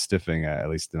about the stiffing, at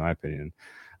least in my opinion,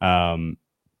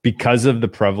 because of the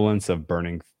prevalence of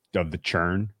the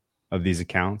churn of these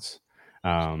accounts,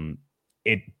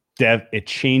 it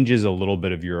changes a little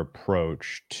bit of your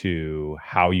approach to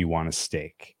how you want to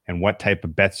stake and what type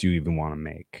of bets you even want to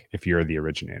make if you're the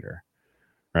originator,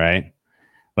 right?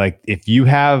 Like, if you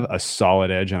have a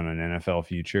solid edge on an NFL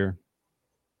future,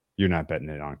 you're not betting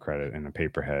it on credit and a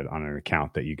paperhead on an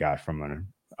account that you got from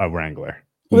a Wrangler.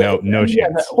 No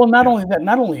chance. Not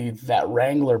only that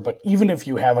Wrangler, but even if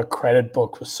you have a credit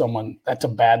book with someone, that's a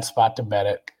bad spot to bet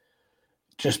it,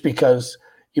 just because,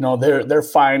 you know, they're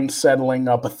fine settling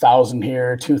up 1,000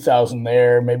 here, 2,000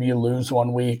 there. Maybe you lose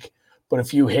 1 week, but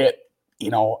if you hit,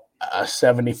 you know, a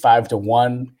 75 to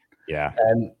 1, yeah,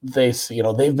 and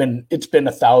it's been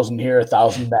 1,000 here,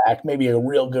 1,000 back, maybe a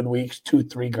real good week,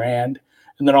 $2-3 grand,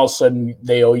 and then all of a sudden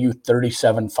they owe you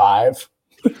 37.5.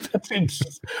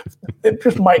 It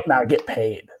just might not get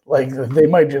paid. Like, they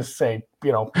might just say,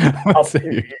 you know,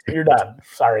 you're done.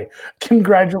 Sorry.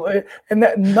 Congratulate. And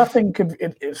that nothing could.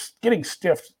 It's getting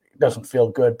stiffed doesn't feel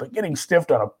good, but getting stiffed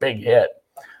on a big hit.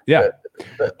 Yeah.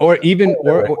 Or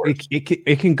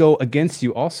it can go against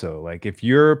you also. Like, if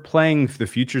you're playing the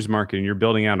futures market and you're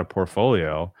building out a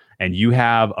portfolio and you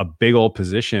have a big old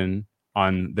position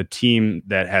on the team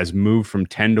that has moved from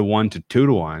 10 to 1 to 2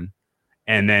 to 1,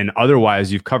 and then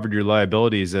otherwise you've covered your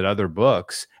liabilities at other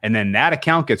books, and then that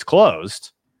account gets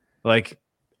closed, like,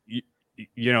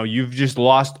 you know, you've just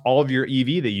lost all of your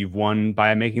EV that you've won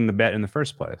by making the bet in the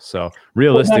first place. So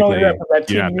realistically, you're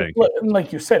not betting.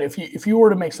 Like you said, if you were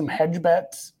to make some hedge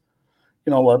bets,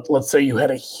 you know, let's say you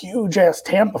had a huge ass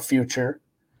Tampa future,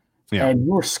 and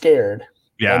you were scared,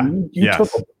 and you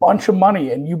took a bunch of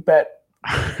money and you bet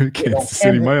Kansas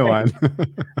City money line.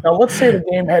 Now, let's say the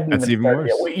game hadn't even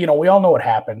started yet. We all know what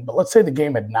happened, but let's say the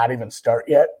game had not even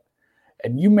started yet,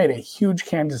 and you made a huge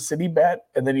Kansas City bet,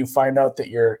 and then you find out that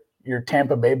your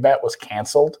Tampa Bay bet was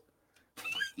canceled.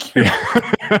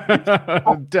 Not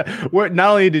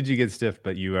only did you get stiff,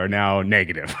 but you are now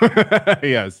negative.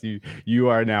 Yes, you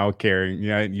are now carrying.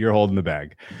 Yeah, you're holding the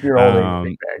bag. You're holding the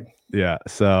big bag. Yeah,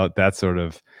 so that's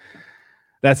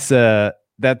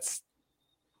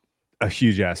a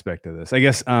huge aspect of this, I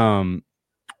guess. Do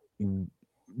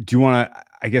you want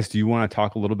to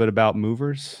talk a little bit about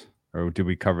movers, or did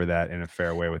we cover that in a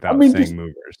fair way without saying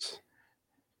movers?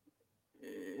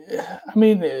 I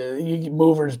mean,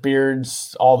 movers,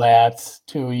 beards, all that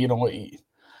too. You know,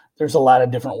 there's a lot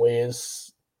of different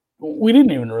ways. We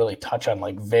didn't even really touch on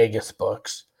like Vegas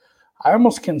books. I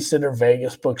almost consider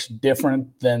Vegas books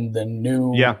different than the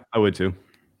new. Yeah, I would too.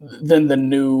 Than the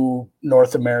new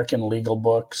North American legal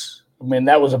books. I mean,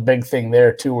 that was a big thing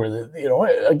there too, where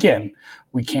again,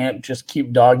 we can't just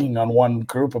keep dogging on one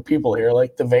group of people here.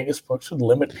 Like the Vegas books would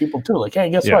limit people too. Like, hey,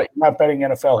 guess what? You're not betting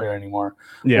NFL here anymore.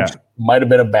 Yeah, which might have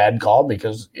been a bad call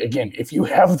because again, if you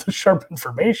have the sharp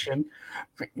information,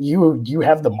 you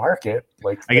have the market.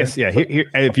 Like, I guess here,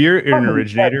 if you're an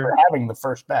originator, for having the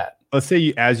first bet. Let's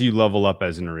say as you level up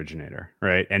as an originator,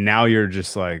 right? And now you're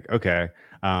just like, okay,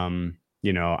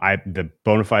 the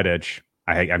bona fide edge.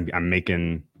 I'm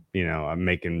making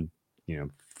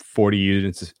 40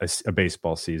 units a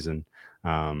baseball season.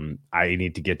 I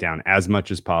need to get down as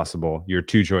much as possible. Your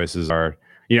two choices are,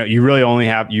 you really only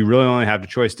have the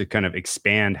choice to kind of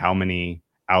expand how many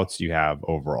outs you have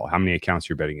overall, how many accounts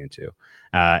you're betting into.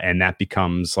 And that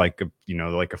becomes like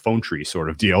a phone tree sort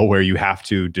of deal where you have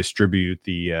to distribute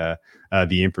the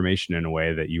information in a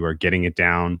way that you are getting it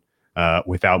down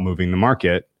without moving the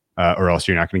market, or else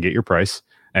you're not going to get your price,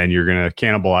 and you're going to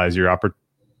cannibalize your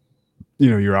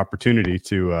opportunity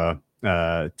to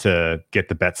get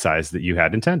the bet size that you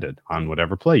had intended on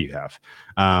whatever play you have.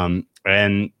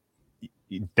 And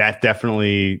that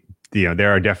definitely,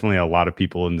 there are definitely a lot of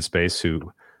people in the space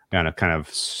who kind of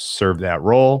serve that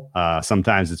role.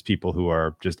 Sometimes it's people who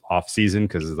are just off season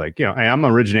because it's like, hey, I'm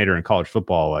an originator in college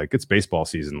football. Like, it's baseball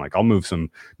season. Like, I'll move some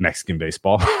Mexican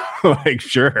baseball. Like,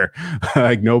 sure,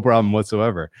 like no problem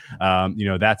whatsoever.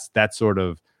 That's sort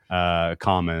of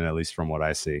common, at least from what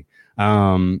I see.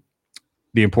 The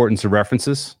importance of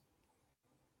references.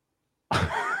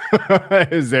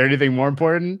 Is there anything more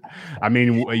important? I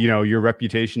mean, your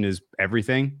reputation is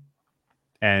everything.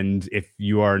 And if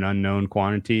you are an unknown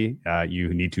quantity,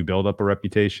 you need to build up a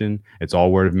reputation. It's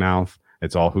all word of mouth.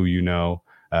 It's all who you know.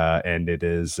 And it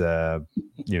is,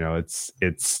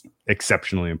 it's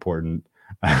exceptionally important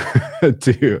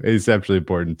to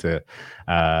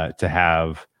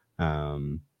have,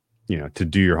 to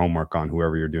do your homework on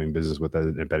whoever you're doing business with as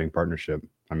a betting partnership.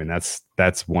 I mean, that's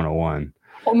 101.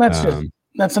 Well,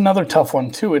 that's another tough one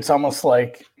too. It's almost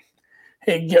like,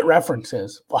 hey, get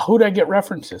references. Well, who do I get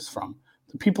references from?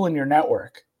 The people in your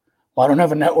network. Well, I don't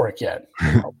have a network yet.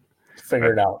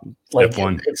 Figure it out. Like, Step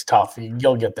 1. It's tough.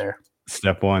 You'll get there.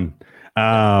 Step 1.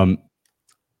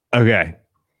 Okay.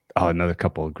 Oh, another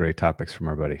couple of great topics from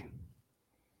our buddy.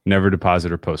 Never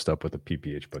deposit or post up with a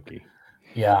PPH bookie.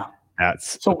 Yeah.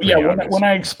 That's so. Yeah. When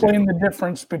I explain the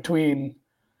difference between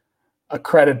a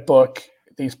credit book,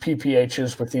 these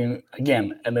PPHs with an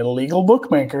illegal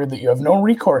bookmaker that you have no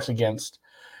recourse against.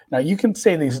 Now, you can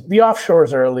say the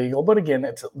offshores are illegal, but again,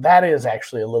 that is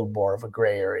actually a little more of a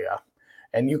gray area.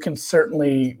 And you can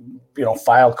certainly,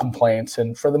 file complaints.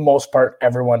 And for the most part,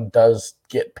 everyone does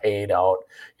get paid out.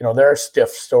 There are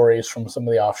stiff stories from some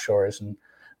of the offshores, and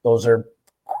those are,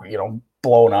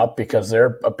 blown up because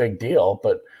they're a big deal.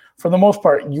 But for the most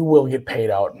part, you will get paid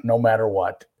out no matter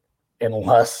what,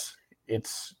 unless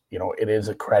it's, it is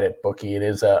a credit bookie. It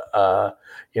is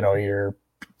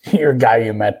your guy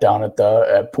you met down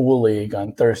at Pool League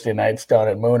on Thursday nights down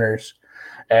at Mooners,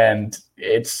 and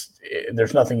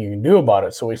there's nothing you can do about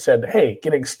it. So we said, hey,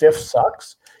 getting stiff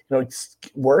sucks. It's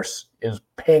worse is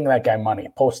paying that guy money,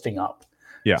 posting up,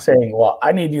 saying, well,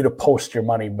 I need you to post your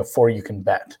money before you can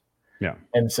bet. Yeah.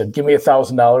 And said, give me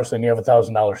 $1,000, then you have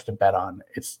 $1,000 to bet on.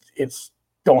 It's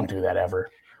don't do that ever.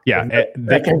 Yeah.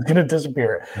 That guy's going to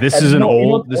disappear. This is a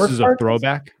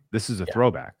throwback. This is a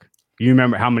throwback. You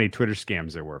remember how many Twitter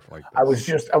scams there were like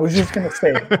this? I was just going to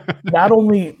say, not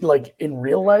only like in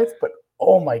real life, but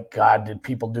oh my God, did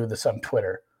people do this on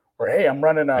Twitter? Or hey, I'm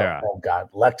running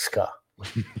Lexka.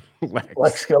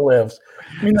 Lexka lives.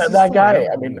 I mean, that guy,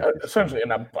 essentially,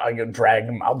 and I can drag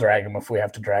him. I'll drag him if we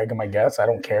have to drag him, I guess. I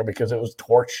don't care because it was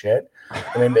torch shit.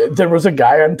 I mean, there was a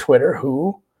guy on Twitter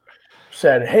who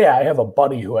said, hey, I have a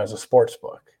buddy who has a sports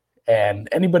book and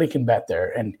anybody can bet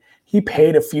there. And he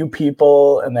paid a few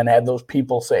people and then had those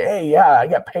people say, hey, yeah, I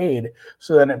got paid.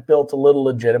 So then it built a little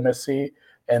legitimacy.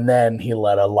 And then he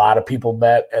let a lot of people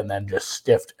bet and then just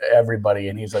stiffed everybody.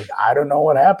 And he's like, I don't know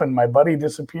what happened. My buddy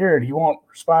disappeared. He won't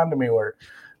respond to me. Where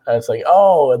it's like,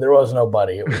 oh, there was no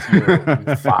buddy. It was you. It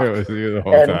was you the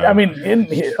whole time. I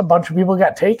mean, a bunch of people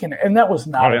got taken. And that was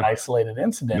not an isolated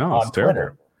incident on Twitter.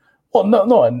 Terrible. Well,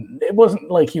 no. And it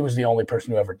wasn't like he was the only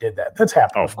person who ever did that. That's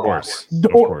happened. Of course.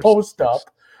 Don't post up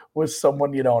with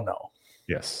someone you don't know.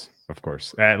 Yes, of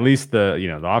course. At least the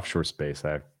offshore space,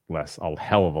 I have a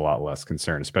hell of a lot less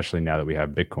concern, especially now that we have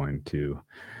Bitcoin to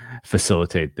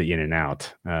facilitate the in and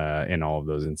out in all of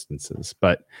those instances.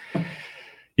 But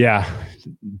yeah,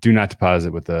 do not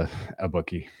deposit with a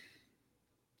bookie.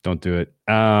 Don't do it.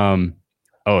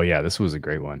 Oh yeah, this was a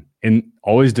great one. And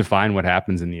always define what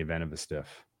happens in the event of a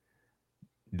stiff.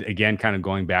 again, kind of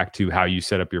going back to how you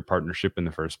set up your partnership in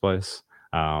the first place.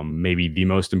 Maybe the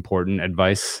most important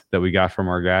advice that we got from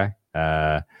our guy.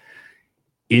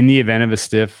 In the event of a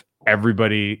stiff,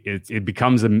 everybody it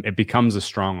becomes a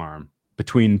strong arm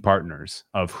between partners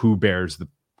of who bears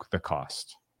the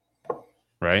cost,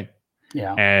 right?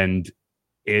 Yeah. And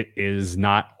it is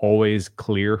not always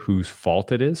clear whose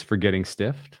fault it is for getting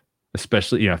stiffed,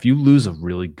 especially, if you lose a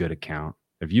really good account,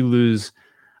 if you lose,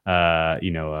 if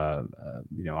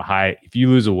you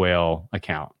lose a whale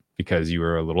account because you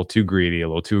were a little too greedy, a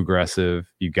little too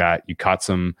aggressive, you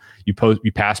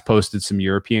posted some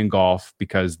European golf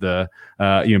because the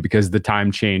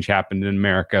time change happened in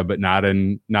America, but not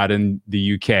in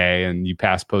the UK, and you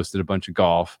posted a bunch of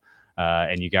golf,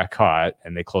 and you got caught,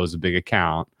 and they closed a big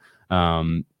account.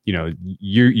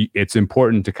 It's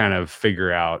important to kind of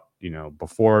figure out,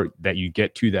 before that you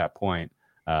get to that point,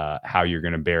 how you're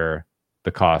going to bear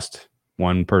the cost.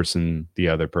 One person, the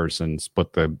other person,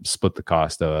 split the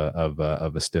cost of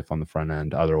a stiff on the front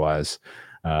end. Otherwise,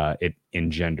 it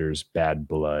engenders bad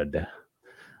blood.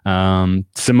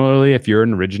 Similarly, if you're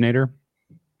an originator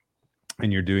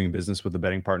and you're doing business with a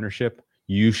betting partnership,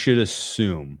 you should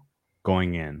assume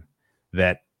going in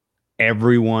that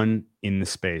everyone in the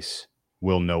space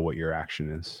will know what your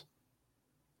action is,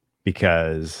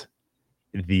 because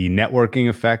the networking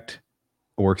effect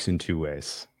works in two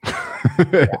ways.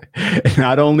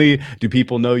 Not only do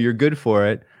people know you're good for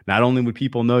it, not only would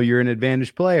people know you're an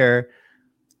advantage player,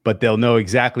 but they'll know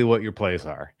exactly what your plays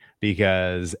are.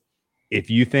 Because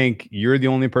if you think you're the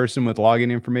only person with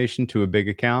login information to a big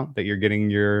account that you're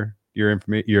getting your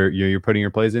information, you're putting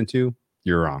your plays into,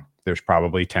 you're wrong. There's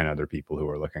probably 10 other people who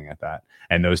are looking at that.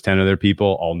 And those 10 other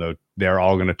people all know they're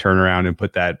all going to turn around and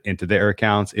put that into their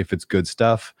accounts if it's good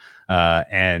stuff.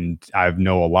 And I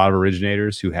know a lot of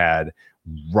originators who had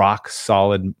rock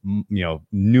solid,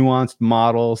 nuanced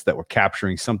models that were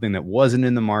capturing something that wasn't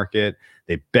in the market.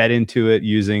 They bet into it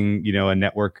using, a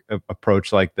network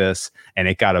approach like this, and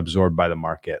it got absorbed by the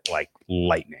market like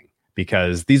lightning.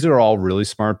 Because these are all really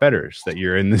smart bettors that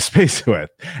you're in this space with.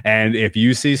 And if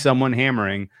you see someone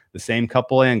hammering the same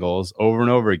couple angles over and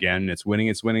over again, it's winning,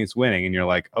 and you're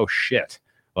like, oh shit.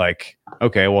 Like,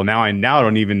 okay, well now I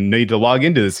don't even need to log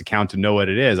into this account to know what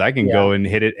it is. I can go and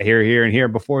hit it here, and here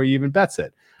before he even bets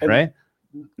it, and right?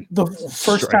 The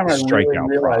first time I really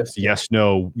realized, yes,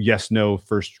 no,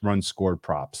 first run scored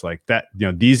props like that.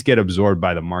 These get absorbed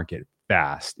by the market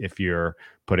fast if you're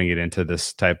putting it into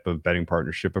this type of betting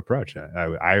partnership approach.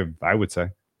 I would say.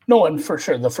 No, and for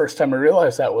sure, the first time I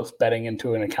realized that was betting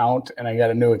into an account, and I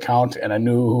got a new account, and I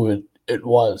knew who it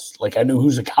was. Like, I knew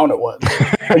whose account it was.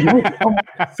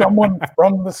 Someone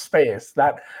from the space,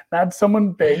 not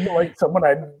someone big, like someone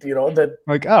that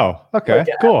like, oh, okay, like,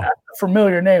 cool, a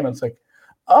familiar name. It's like,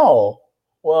 oh,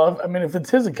 well, I mean, if it's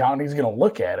his account, he's going to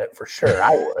look at it for sure.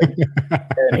 I would.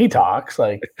 And he talks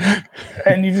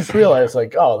and you just realize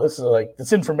oh,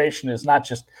 this information is not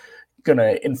just going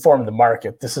to inform the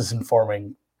market. This is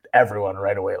informing everyone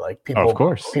right away. Like people, of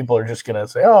course, people are just going to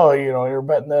say, oh, you're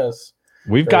betting this.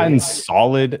 We've gotten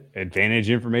solid advantage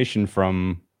information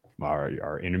from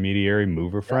our intermediary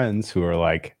mover friends who are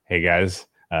like, hey guys,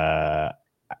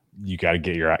 you got to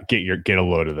get a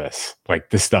load of this.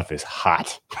 Like, this stuff is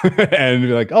hot. And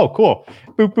you're like, oh, cool.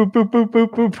 Boop, boop, boop, boop, boop,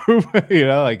 boop,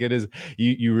 boop. Like it is,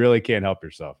 you really can't help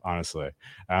yourself, honestly.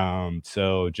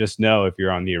 So just know, if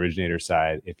you're on the originator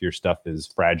side, if your stuff is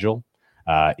fragile,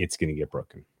 it's going to get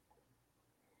broken.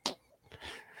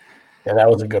 Yeah, that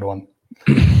was a good one.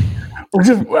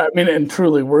 And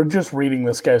truly, we're just reading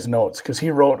this guy's notes because he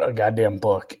wrote a goddamn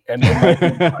book. And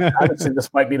honestly,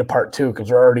 this might be the part 2 because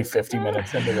we're already 50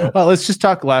 minutes into this. Well, let's just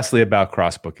talk lastly about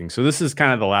cross booking. So this is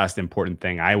kind of the last important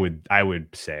thing I would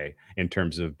say in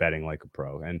terms of betting like a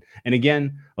pro. And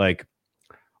again, like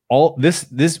all this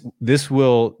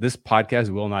podcast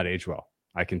will not age well,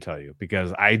 I can tell you,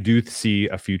 because I do see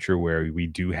a future where we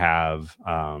do have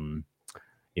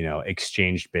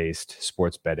exchange-based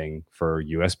sports betting for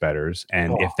US bettors.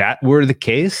 And if that were the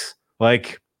case,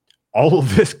 like, all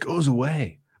of this goes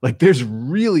away. Like, there's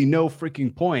really no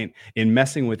freaking point in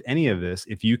messing with any of this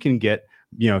if you can get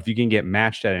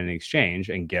matched at an exchange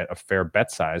and get a fair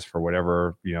bet size for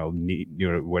whatever,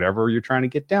 whatever you're trying to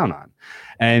get down on.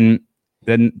 And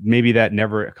then maybe that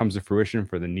never comes to fruition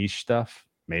for the niche stuff,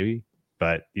 maybe,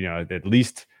 but at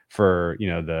least for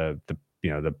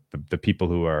the people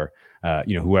who are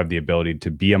who have the ability to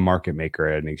be a market maker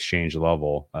at an exchange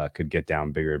level, could get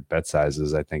down bigger bet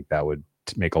sizes. I think that would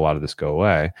make a lot of this go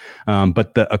away.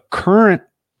 But a current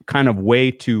kind of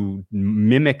way to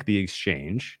mimic the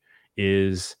exchange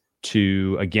is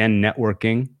to, again,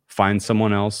 networking, find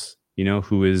someone else,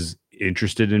 who is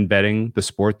interested in betting the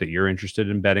sport that you're interested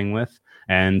in betting with,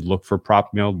 and look for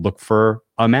look for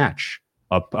a match,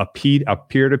 a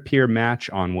peer-to-peer match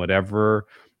on whatever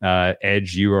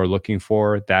edge you are looking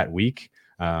for that week.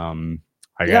 I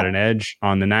got an edge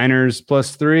on the Niners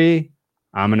 +3.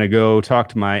 I'm going to go talk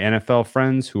to my NFL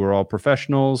friends who are all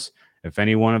professionals. If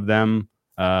any one of them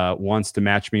wants to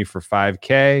match me for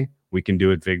 $5K, we can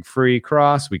do it vig free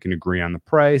cross. We can agree on the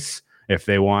price. If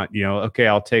they want, okay,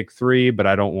 I'll take 3, but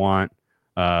I don't want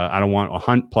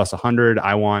plus 100.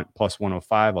 I plus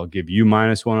 105. I'll give you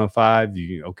minus 105.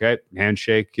 Okay,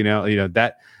 handshake.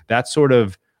 That sort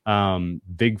of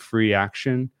vig free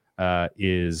action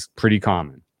is pretty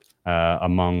common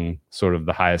among sort of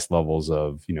the highest levels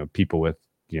of people with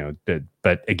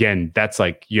but again, that's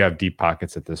like you have deep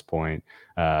pockets at this point.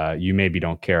 You maybe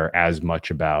don't care as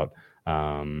much about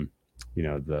the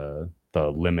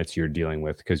limits you're dealing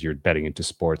with because you're betting into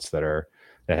sports that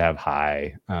have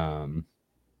high high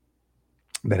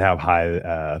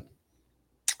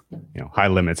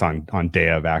limits on day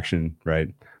of action, right?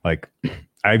 Like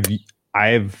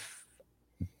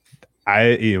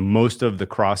most of the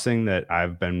crossing that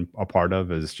I've been a part of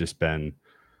has just been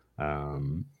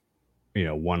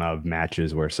one of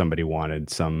matches where somebody wanted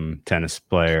some tennis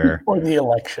player or the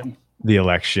election. And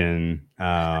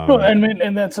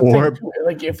that's the thing too.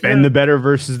 Like if Ben the Better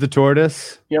versus the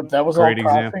Tortoise. Yep, that was great all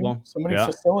crossing. example. Somebody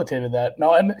facilitated that.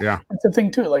 No, and that's the thing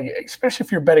too. Like especially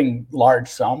if you're betting large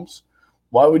sums,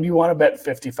 why would you want to bet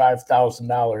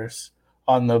 $55,000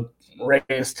 on the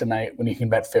Rays tonight when you can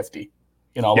bet 50?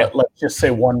 Let's just say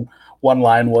one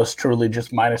line was truly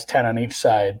just minus 10 on each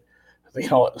side.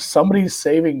 Somebody's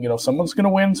saving. Someone's going to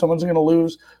win, someone's going to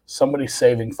lose. Somebody's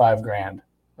saving $5,000.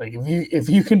 Like if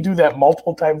you can do that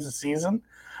multiple times a season,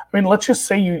 I mean, let's just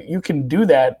say you can do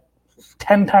that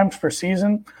 10 times per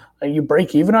season. You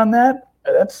break even on that.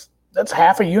 That's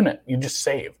half a unit you just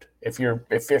saved if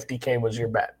 50K was your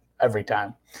bet every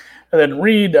time. And then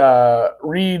Reed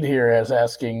here is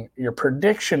asking your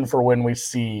prediction for when we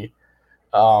see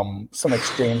some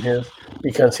exchanges,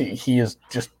 because he is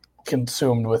just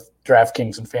consumed with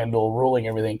DraftKings and FanDuel ruling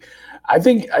everything. I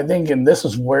think, and this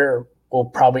is where we'll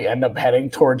probably end up heading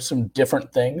towards some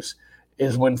different things,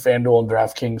 is when FanDuel and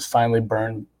DraftKings finally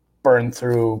burn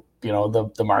through,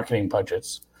 the marketing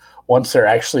budgets. Once they're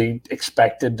actually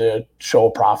expected to show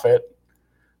a profit,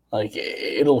 like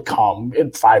it'll come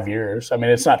in 5 years. I mean,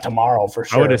 it's not tomorrow for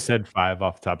sure. I would have said 5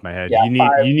 off the top of my head. Yeah,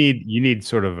 you need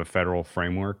sort of a federal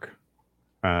framework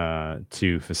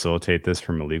to facilitate this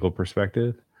from a legal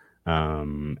perspective.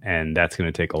 And that's going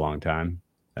to take a long time.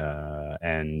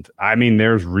 And I mean,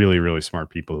 there's really, really smart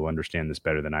people who understand this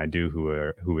better than I do,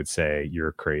 who would say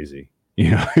you're crazy.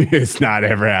 It's not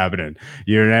ever happening.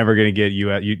 You're never going to get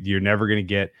you're never going to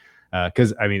get,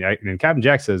 because I mean, and Captain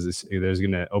Jack says there's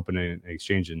going to open an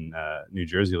exchange in New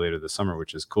Jersey later this summer,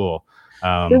 which is cool.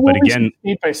 But again,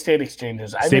 state by state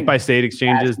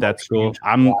exchanges, that's cool.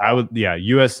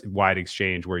 US wide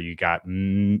exchange where you got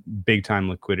big time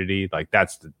liquidity. Like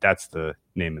that's the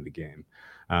name of the game.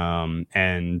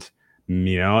 And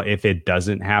if it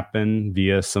doesn't happen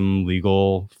via some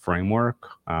legal framework,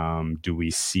 do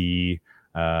we see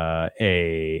a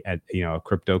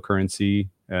cryptocurrency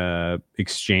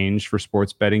exchange for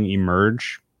sports betting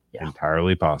emerge? Yeah.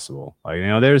 Entirely possible. Like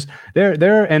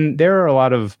there are a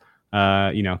lot of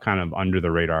kind of under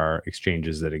the radar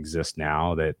exchanges that exist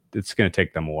now that it's going to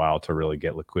take them a while to really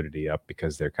get liquidity up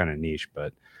because they're kind of niche.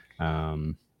 But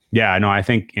I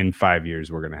think in 5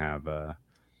 years we're going to have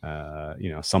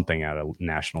something at a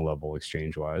national level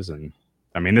exchange wise. And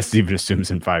I mean, this even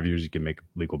assumes in 5 years you can make a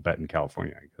legal bet in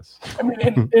California, I guess. I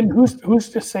mean, and who's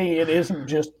to say it isn't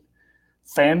just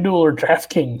FanDuel or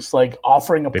DraftKings like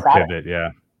offering a product? Pivot, yeah.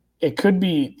 It could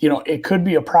be, it could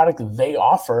be a product that they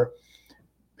offer,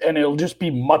 and it'll just be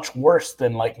much worse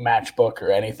than like Matchbook or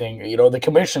anything. The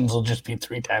commissions will just be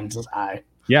 3 times as high.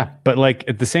 Yeah, but like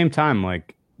at the same time,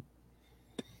 like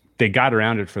they got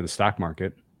around it for the stock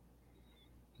market.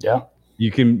 Yeah,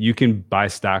 you can buy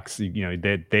stocks. The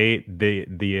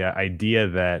idea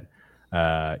that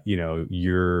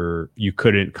you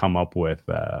couldn't come up with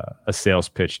a sales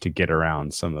pitch to get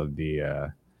around some of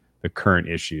the current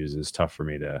issues is tough for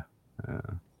me to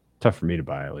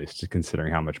buy, at least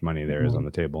considering how much money there is on the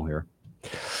table here.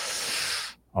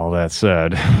 All that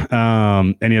said,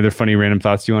 any other funny random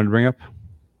thoughts you wanted to bring up?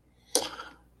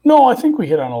 No, I think we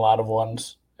hit on a lot of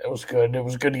ones. It was good. It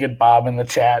was good to get Bob in the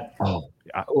chat. Oh,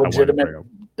 yeah,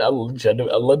 a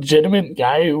legitimate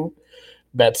guy who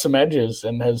bet some edges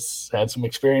and has had some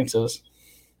experiences.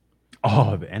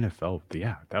 Oh, the NFL.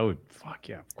 Yeah, that would fuck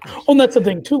yeah. Oh, and that's the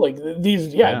thing too. Like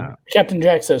these, Captain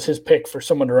Jack says his pick for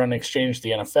someone to run exchange the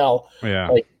NFL. Yeah.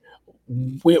 Like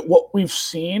what we've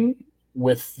seen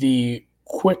with the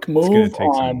quick move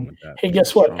on, hey,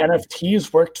 guess what?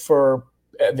 NFTs worked for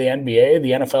the NBA.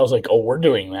 The NFL's like, oh, we're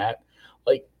doing that.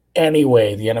 Like any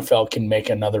way the NFL can make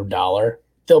another dollar,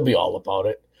 they'll be all about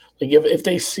it. Like if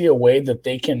they see a way that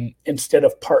they can, instead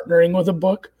of partnering with a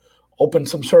book, open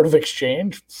some sort of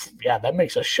exchange, yeah, that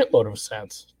makes a shitload of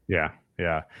sense. Yeah.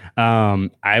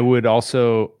 I would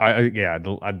also,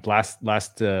 the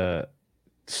last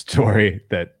story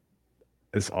that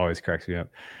this always cracks me up.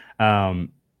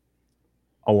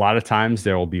 A lot of times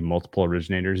there will be multiple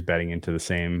originators betting into the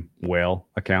same whale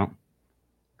account,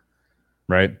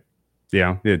 right?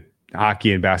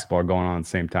 Hockey and basketball are going on at the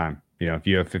same time. If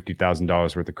you have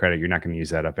 $50,000 worth of credit, you're not going to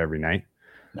use that up every night.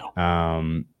 No.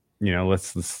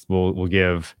 We'll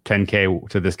give 10K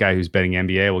to this guy who's betting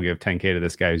NBA. We'll give 10K to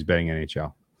this guy who's betting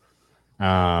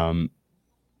NHL.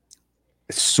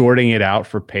 Sorting it out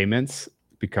for payments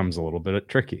becomes a little bit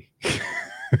tricky.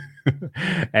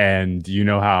 And you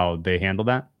know how they handle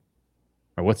that?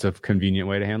 Or what's a convenient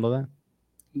way to handle that?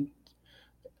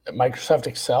 Microsoft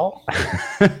Excel?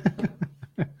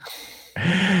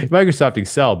 Microsoft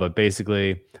Excel, but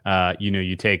basically,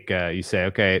 you take, you say,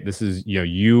 okay, this is,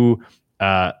 you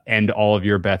end all of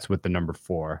your bets with the number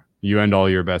 4. You end all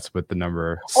your bets with the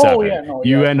number 7. Oh, yeah, no,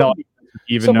 you end all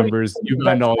even numbers. You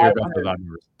end all your bets with odd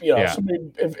numbers.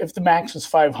 If the max is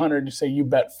 500, you say you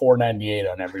bet 498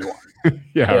 on everyone. Right.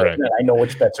 Then I know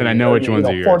which bets. And I know which ones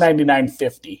are yours.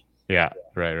 499.50. Yeah,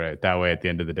 right. That way, at the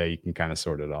end of the day, you can kind of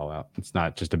sort it all out. It's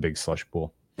not just a big slush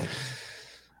pool.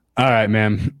 All right,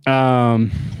 man. I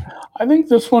think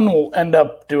this one will end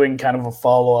up doing kind of a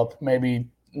follow-up, maybe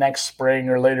next spring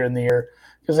or later in the year,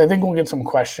 because I think we'll get some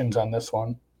questions on this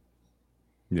one.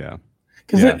 Yeah.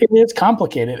 Because it is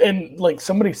complicated. And like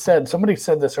somebody said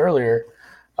this earlier.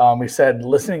 He said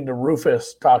listening to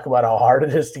Rufus talk about how hard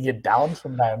it is to get down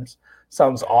sometimes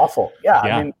sounds awful. Yeah.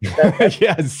 I mean,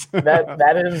 yes.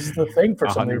 that is the thing for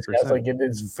some of these guys. Like it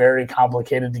is very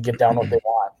complicated to get down what they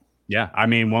want. Yeah. I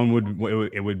mean,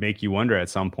 it would make you wonder at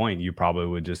some point, you probably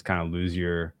would just kind of lose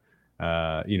your,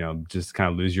 just kind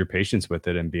of lose your patience with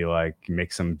it and be like,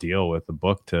 make some deal with the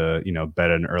book to,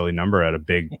 bet an early number at a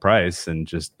big price and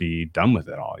just be done with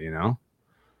it all,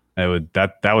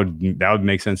 that would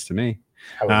make sense to me.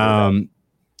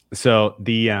 So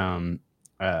the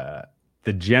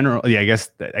general, I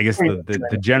guess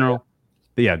the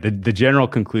general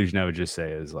conclusion I would just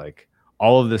say is like,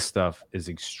 all of this stuff is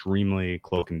extremely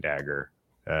cloak and dagger.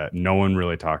 No one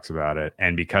really talks about it.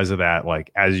 And because of that, like,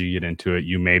 as you get into it,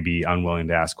 you may be unwilling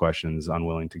to ask questions,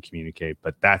 unwilling to communicate,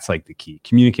 but that's like the key.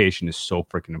 Communication is so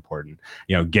freaking important.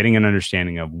 Getting an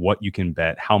understanding of what you can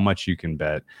bet, how much you can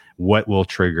bet, what will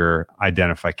trigger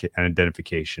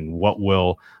identification, what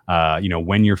will,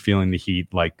 when you're feeling the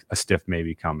heat, like a stiff may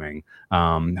be coming,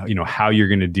 how you're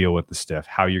going to deal with the stiff,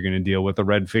 how you're going to deal with a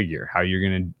red figure, how you're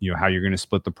going to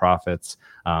split the profits,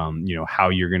 how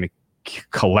you're going to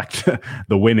collect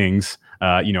the winnings,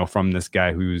 from this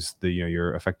guy who's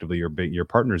you're effectively your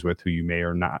partners with, who you may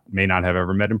not have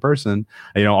ever met in person.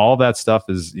 All that stuff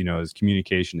is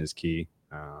communication is key.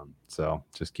 So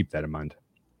just keep that in mind.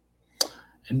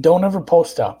 And don't ever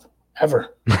post up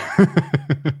ever,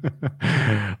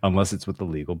 unless it's with the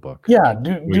legal book. Yeah,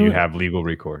 you have legal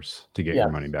recourse to get your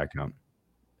money back out.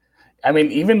 I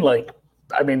mean,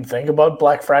 think about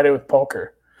Black Friday with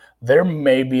poker. There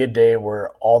may be a day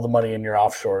where all the money in your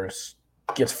offshores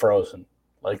gets frozen.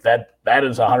 Like that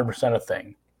is 100% a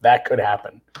thing. That could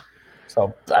happen.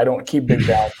 So I don't keep big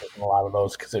balances in a lot of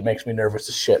those because it makes me nervous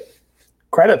as shit.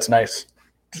 Credit's nice.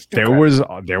 There were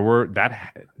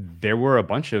a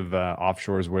bunch of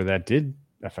offshores where that did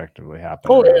effectively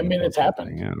happen. Oh, I mean, it's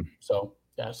happened. Yeah.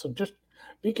 So just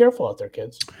be careful out there,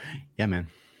 kids. Yeah, man.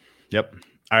 Yep.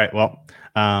 All right. Well,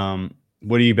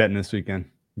 what are you betting this weekend?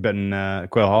 Betting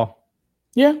Quail Hall?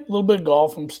 Yeah, a little bit of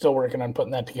golf. I'm still working on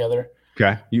putting that together.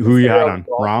 Okay. Who you had on?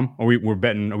 Golf. Rom? Are we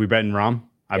betting Rom?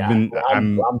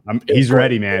 He's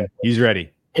ready, man. He's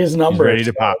ready. His number is ready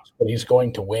to pop, but he's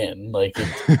going to win. Like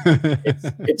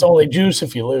it's only juice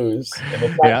if you lose, and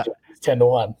it's not juice, it's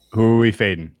 10-1. Who are we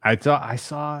fading? I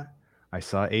saw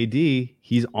AD.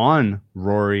 He's on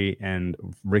Rory and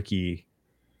Ricky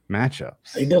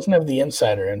matchups. He doesn't have the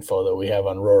insider info that we have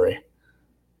on Rory.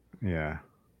 Yeah.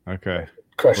 Okay.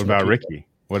 What about Ricky?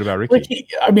 Ricky,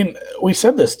 I mean, we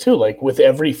said this too. Like with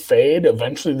every fade,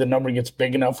 eventually the number gets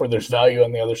big enough where there's value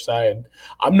on the other side.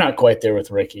 I'm not quite there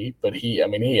with Ricky, but he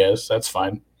is. That's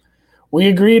fine. We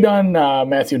agreed on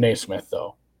Matthew Naismith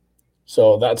though,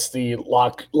 So that's the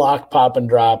lock, pop, and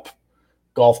drop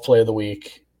golf play of the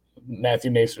week.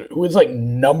 Matthew Naismith, who is like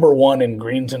number one in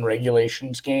greens and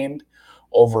regulations gained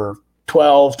over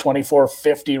 12, 24,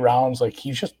 50 rounds. Like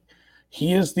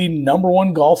he is the number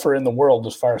one golfer in the world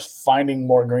as far as finding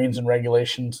more greens and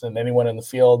regulations than anyone in the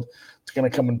field. It's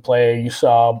going to come and play. You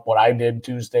saw what I did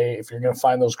Tuesday. If you're going to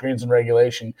find those greens and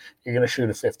regulation, you're going to shoot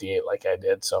a 58 like I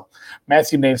did. So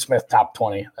Matthew Naismith, top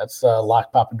 20. That's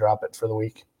lock, pop, and drop it for the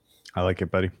week. I like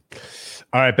it, buddy.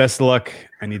 All right, best of luck.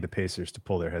 I need the Pacers to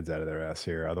pull their heads out of their ass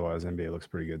here. Otherwise, NBA looks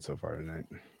pretty good so far tonight.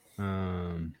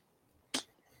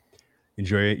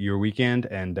 Enjoy your weekend,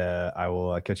 and I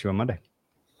will catch you on Monday.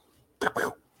 Let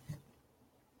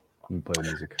me play the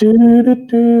music.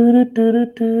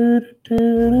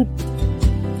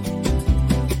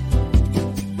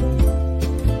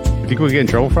 You think we'll get in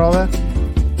trouble for all that?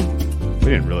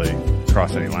 We didn't really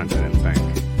cross any lines, I didn't think.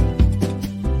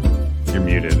 You're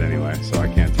muted anyway, so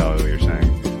I can't tell what you're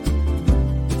saying.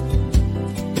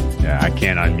 Yeah, I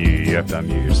can't unmute you. You have to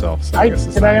unmute yourself. So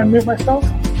Can I unmute myself?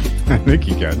 I think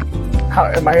you can. How,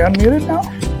 am I unmuted now?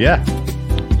 Yeah.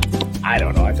 I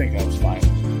don't know. I think that was fine.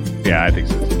 Yeah, I think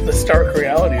so. The stark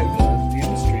reality of the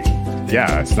industry.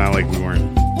 Yeah, it's not like we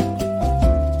weren't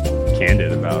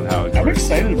candid about how it I'm works.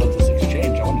 excited about this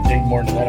exchange. I want to dig more into that.